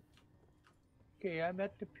instant. Okay, I'm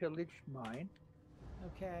at the pillaged mine.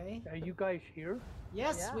 Okay. Are you guys here?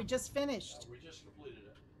 Yes, Yeah. we just finished. We just completed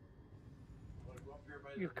it. Wanna go up here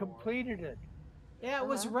by You the door? completed it. Yeah, it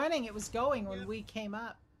was Uh-huh. running. It was going when Yep. we came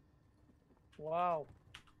up. Wow.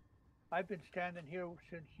 I've been standing here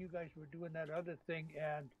since you guys were doing that other thing,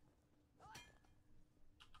 and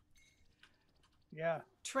yeah,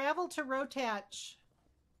 Travel to Rotatch.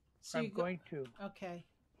 So I'm you go- going to. Okay.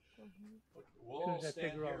 Okay, we'll as I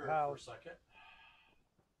stand figure out here how. for a second.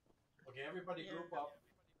 Okay, everybody group up.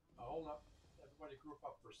 Hold up. Everybody group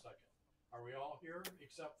up for a second. Are we all here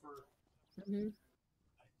except for? Mm-hmm.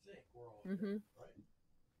 I think we're all Mm-hmm. here, right?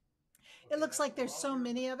 It looks now like there's we're all so here.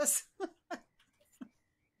 many of us.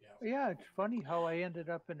 Yeah. Yeah, it's funny how I ended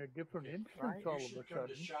up in a different instance Right. all You of should a come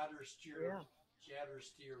to sudden. Shattersteer, Yeah.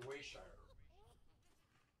 Shattersteer Wayshire.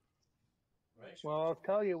 Right? Well, I'll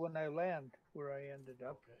tell you when I land where I ended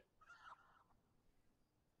up. Okay.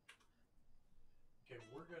 Okay,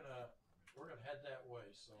 we're gonna head that way.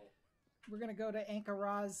 So We're going to go to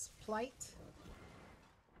Ankaraz Plight. I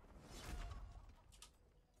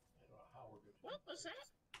don't know how we're gonna. What was that?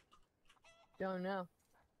 Don't know.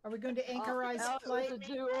 Are we going to Ankaraz Oh, it Plight? was a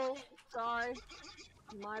duel. Sorry.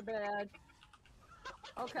 My bad.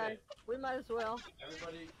 Okay, we might as well.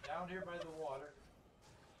 Everybody down here by the water.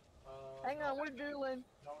 Hang no, on, we're dueling.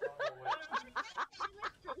 No,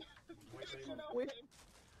 wait.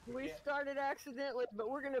 We can't- started accidentally, but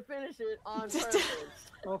we're gonna finish it on purpose.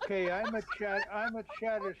 Okay, I'm at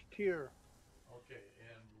Shaddis tier. Okay,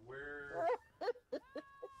 and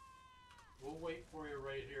we'll wait for you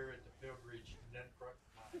right here at the Pilgridge Nencrook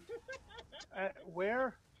Mine.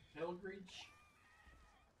 Where? Pilgridge?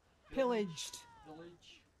 Pillaged.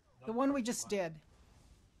 Village? The one we just did.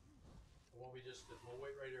 The one we just did. We'll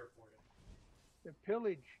wait right here for you. The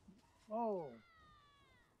pillage. Oh.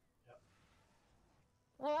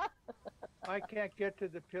 I can't get to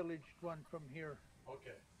the pillaged one from here.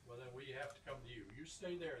 Okay, well then we have to come to you. You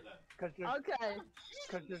stay there then. Okay.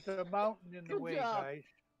 Because there's a mountain in the Good way, job. guys.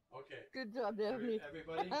 Okay. Good job, Daphne.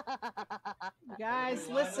 Everybody, Guys,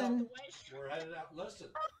 everybody line listen. up. We're headed out. Listen,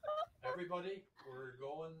 everybody, we're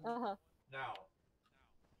going Uh-huh. now.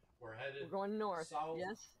 We're headed We're going north. south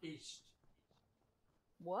Yes. east.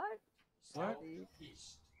 What?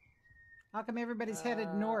 Southeast. How come everybody's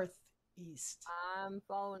headed northeast? I'm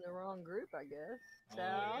following the wrong group, I guess. Oh,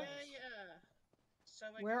 South. Yeah. So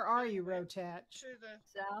we're Where going are you, back Rotach? To the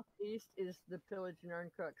Southeast is the Pillage and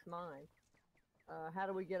Urncook's mine. How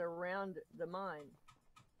do we get around the mine?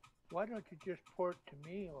 Why don't you just port to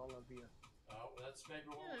me, all of you? That's maybe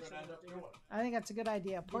what Yeah, we're that's going to end what up we'll do. doing. I think that's a good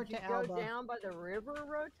idea. Port Did to you go Alba. down by the river,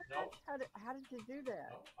 Rotach? No. How did you do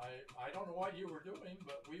that? No, I don't know what you were doing,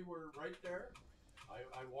 but we were right there.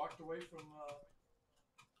 I walked away from.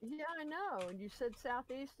 Yeah, I know. And you said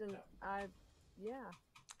southeast, and Yeah. yeah.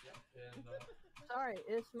 Yeah, and Sorry,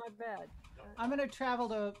 it's my bad. I'm going to travel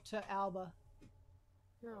to Alba.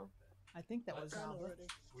 No. I think that was Let's- Alba. already.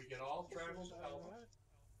 we can all travel This to is Alba. alright.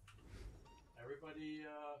 Everybody,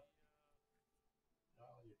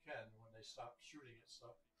 well, you can when they stop shooting at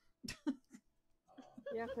stuff.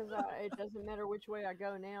 Yeah, because it doesn't matter which way I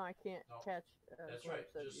go now. I can't No, catch That's glimpse right.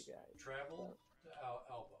 of Just you guys. travel to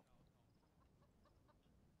Alba.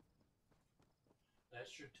 That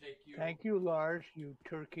should take you. Thank you, Lars, you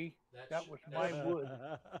turkey. That was my wood.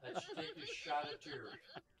 That should take you shot at tear.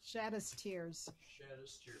 Shaddis Tears. Shed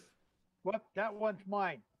his tear. What? That one's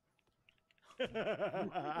mine.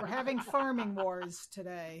 We're having farming wars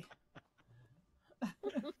today.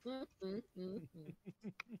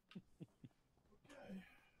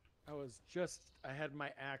 Okay. I had my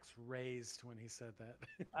axe raised when he said that.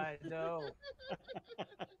 I know.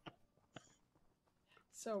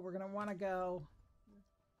 So we're going to want to go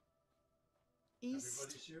east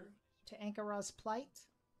Everybody's here. to Ankaraz Plight.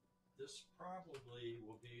 This probably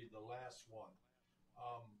will be the last one.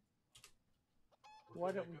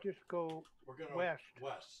 Why don't we just go We're gonna west?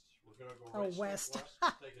 West. We're gonna go Oh, right straight west.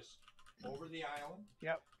 west. Take us over the island.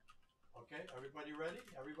 Yep. Okay, everybody ready?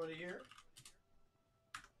 Everybody here?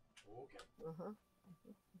 Okay. Uh-huh.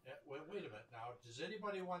 Yeah, wait a minute. Now, does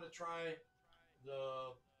anybody want to try the?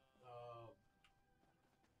 Oh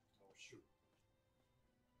shoot.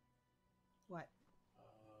 What?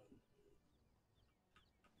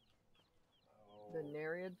 The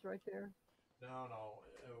Nereids right there. No.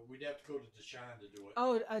 We'd have to go to Deshaun to do it.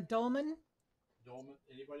 Oh, a dolmen? Dolman.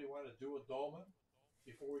 Anybody want to do a dolman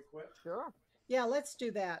before we quit? Sure. Yeah, let's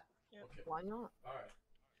do that. Okay. Why not? All right.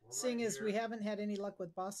 We're Seeing right as we here. haven't had any luck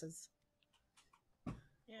with bosses.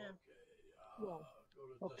 Yeah. Okay. Well,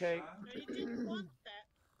 Go to okay. Deshaun. No, you didn't want that.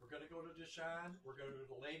 We're going to go to Deshaun. We're going to do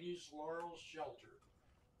the Ladies' Laurel Shelter.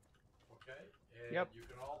 Okay? And Yep. you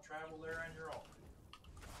can all travel there on your own.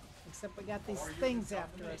 Except we got these Or you things can come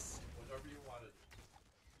after to me, us. Whatever you want to do.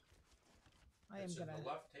 I am It's going in to... the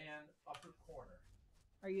left-hand upper corner.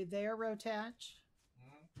 Are you there, Rotach?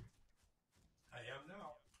 I am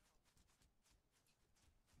now.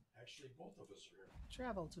 Actually, both of us are here.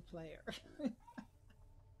 Travel to player.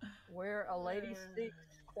 Where a lady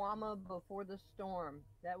seeks Quama before the storm.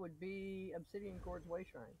 That would be Obsidian Cord's Way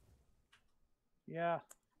Shrine. Yeah.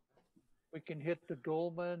 We can hit the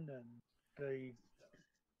dolmen and the.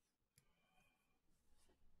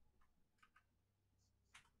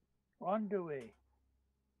 On the way.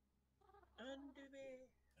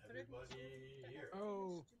 Everybody here.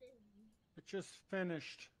 Oh, it just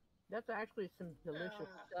finished. That's actually some delicious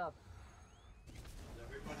stuff. Is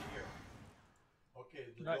everybody here? Okay,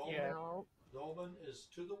 the Not dolmen, yet. No. dolmen is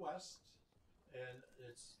to the west. and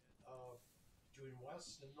it's between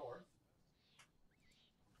west and north.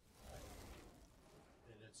 Right?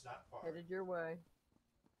 And it's not far. Headed your way.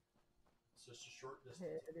 It's just a short distance.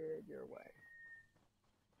 Headed your way.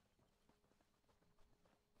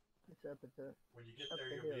 It's up at the When you get up there,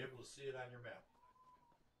 the you'll be hill. able to see it on your map.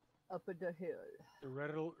 Up at the hill. The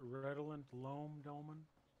redolent loam dolmen.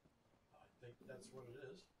 I think that's what it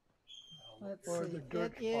is. Let's Or see. the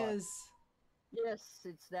dirt It spot. is. Yes,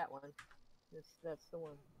 it's that one. That's the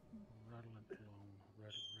one. Redolent loam.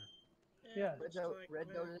 Red. Yeah. looks Red, like we're-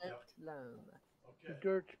 redolent Yep. loam. The Okay.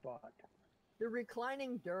 dirt spot. The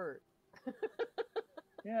reclining dirt.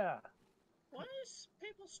 Yeah. Why is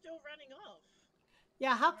people still running off?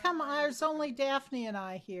 Yeah, how come there's only Daphne and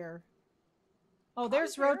I here? Oh,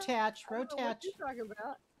 there's I'm here. Rotach. I don't know what Rotach. you're talking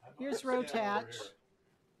about. Here's I'm standing over Rotach. here.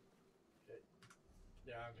 Okay.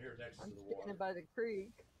 Yeah, I'm here next I'm to the standing water. by the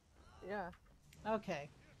creek. Yeah, Okay.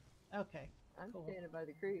 Okay. I'm Cool. standing by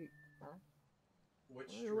the creek. Huh? Which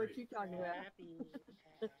I don't know what street? you talking about. Happy.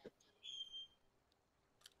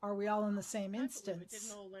 Are we all in the same Hopefully we instance?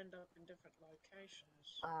 didn't all end up in different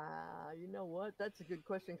locations. You know what? That's a good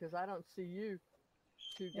question because I don't see you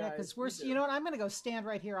two guys. Yeah, because we're. either. You know what? I'm going to go stand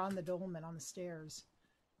right here on the dolmen on the stairs.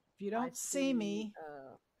 If you I don't see me,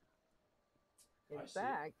 in I see.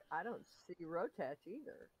 fact, I don't see Rotach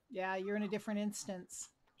either. yeah, you're in a different instance.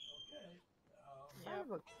 Okay. I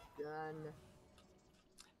have a gun.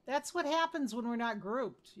 That's what happens when we're not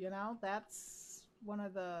grouped. You know, that's one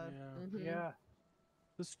of the. Yeah. Mhm. Yeah.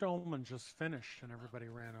 This dolmen just finished and everybody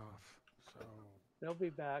ran off. So They'll be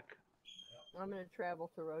back. I'm going to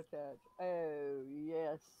travel to Rotach. Oh,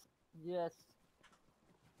 yes. Yes.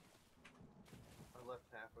 I left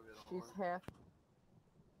half of it She's on. half.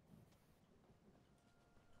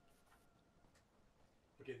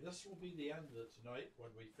 Okay, this will be the end of it tonight. When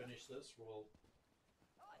we finish this,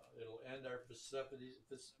 it'll end our festivities,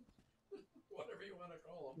 whatever you want to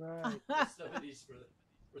call them, Right. festivities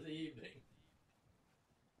for the evening.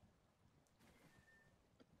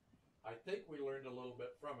 I think we learned a little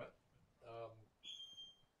bit from it.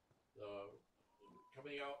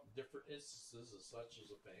 Coming out in different instances as such as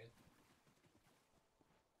a pain.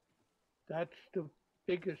 That's the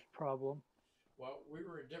biggest problem. Well, we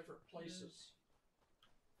were in different places.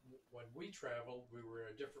 When we traveled, we were in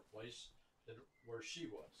a different place than where she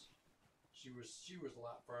was. She was a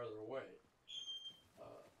lot farther away.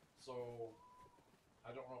 So I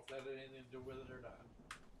don't know if that had anything to do with it or not.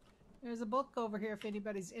 There's a book over here if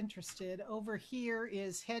anybody's interested. Over here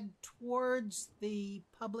is head towards the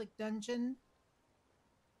public dungeon.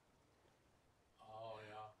 Oh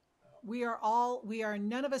yeah.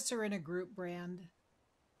 None of us are in a group, Brand.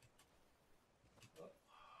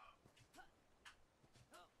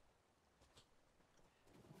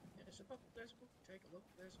 There's a book, there's a book, take a look,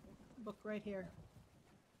 there's a book. Book right here.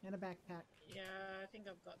 And a backpack. Yeah, I think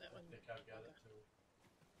I've got that I one. think I've got it too.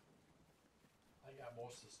 I got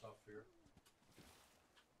most of the stuff here.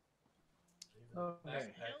 Even the Okay.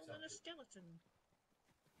 backpack's Hell and a empty. skeleton.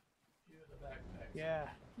 Even the backpack's Yeah.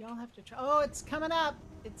 Y'all have to try. Oh, it's coming up.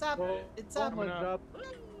 It's up. Well, It's up. Almost up.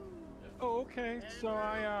 Oh, okay. So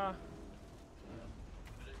I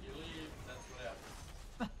But if you leave, that's what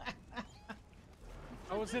happens.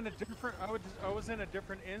 I was in a different I was in a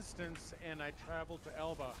different instance and I traveled to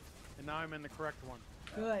Elba and now I'm in the correct one.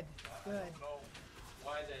 Good. I Good. don't know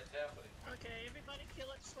why that's happening. Okay, everybody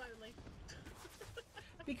kill it slowly.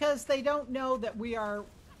 Because they don't know that we are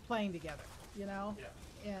playing together, you know?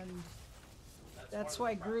 Yeah. And one that's of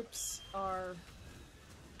why the problems. groups are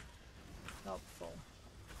helpful.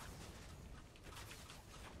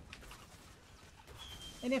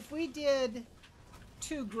 And if we did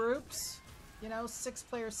 2 groups, you know, 6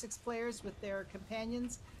 players with their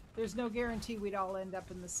companions, there's no guarantee we'd all end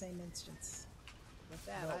up in the same instance with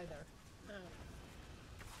that No. either. Oh.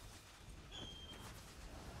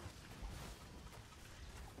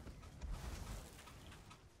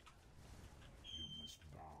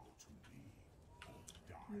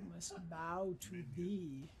 You must bow to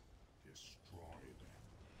thee.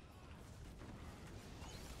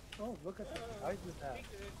 Oh, look at the size of that. Be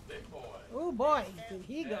good. Big boy. Oh boy, did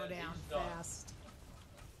he go And down he's done. fast.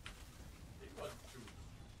 He wasn't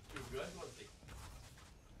too good, was he?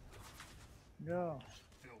 No.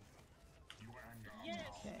 Yes,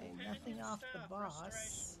 Okay, panicking nothing off the stuff, boss.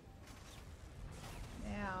 frustration.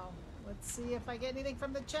 Now, let's see if I get anything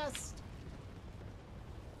from the chest.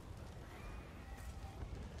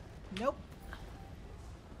 Nope.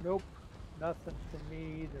 Nope. Nothing for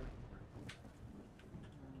me either.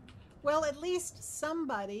 Well, at least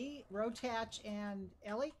somebody, Rotach and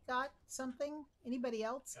Ellie, got something. Anybody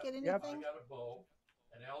else get Yep. anything? I got a bow.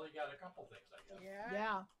 And I only got a couple things, I guess. Yeah,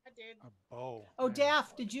 Yeah. I did. A bow. Oh, man.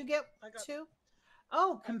 Daff, did you get I got- 2?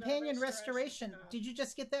 Oh, got companion restoration restoration. card. Did you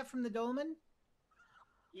just get that from the dolmen?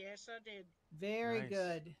 Yes, I did. Very Nice.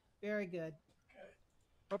 good. Very good.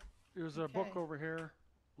 Okay. There's a book Okay. over here.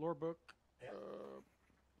 Lore book. Yeah.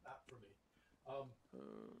 Not for me. Uh,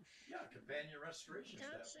 Yeah, companion restoration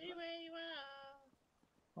Can't staff. see where you are.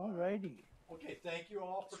 Alrighty. Okay, thank you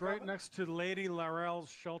all for It's right coming. next to Lady Laurel's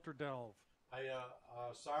shelter delve. I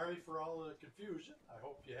sorry for all the confusion. I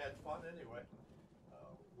hope you had fun anyway.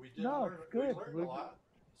 We did No, learn, it's good. we learned We're- a lot.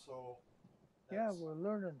 So Yeah, that's, we're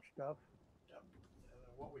learning stuff. yep,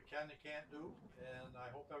 what we can and can't do, and I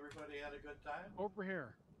hope everybody had a good time. Over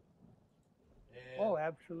here. And Oh,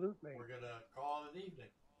 absolutely. we're gonna call it an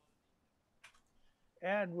evening.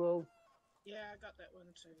 And we'll, Yeah, I got that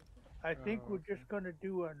one too. I think we're okay. just going to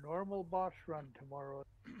do a normal boss run tomorrow.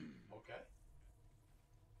 Okay.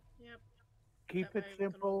 Yep. Keep that it way we can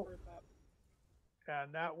all simple, group up.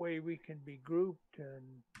 and that way we can be grouped,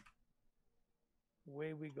 and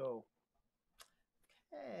away we go.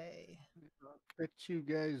 Okay. Bet you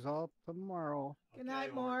guys all tomorrow. Good Okay,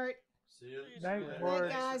 night, Mort. Mort. See you. Night, see you later. Good Mort.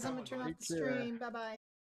 night, Thanks for guys. I'm coming, gonna turn Mort. off the Take care. stream. Bye bye.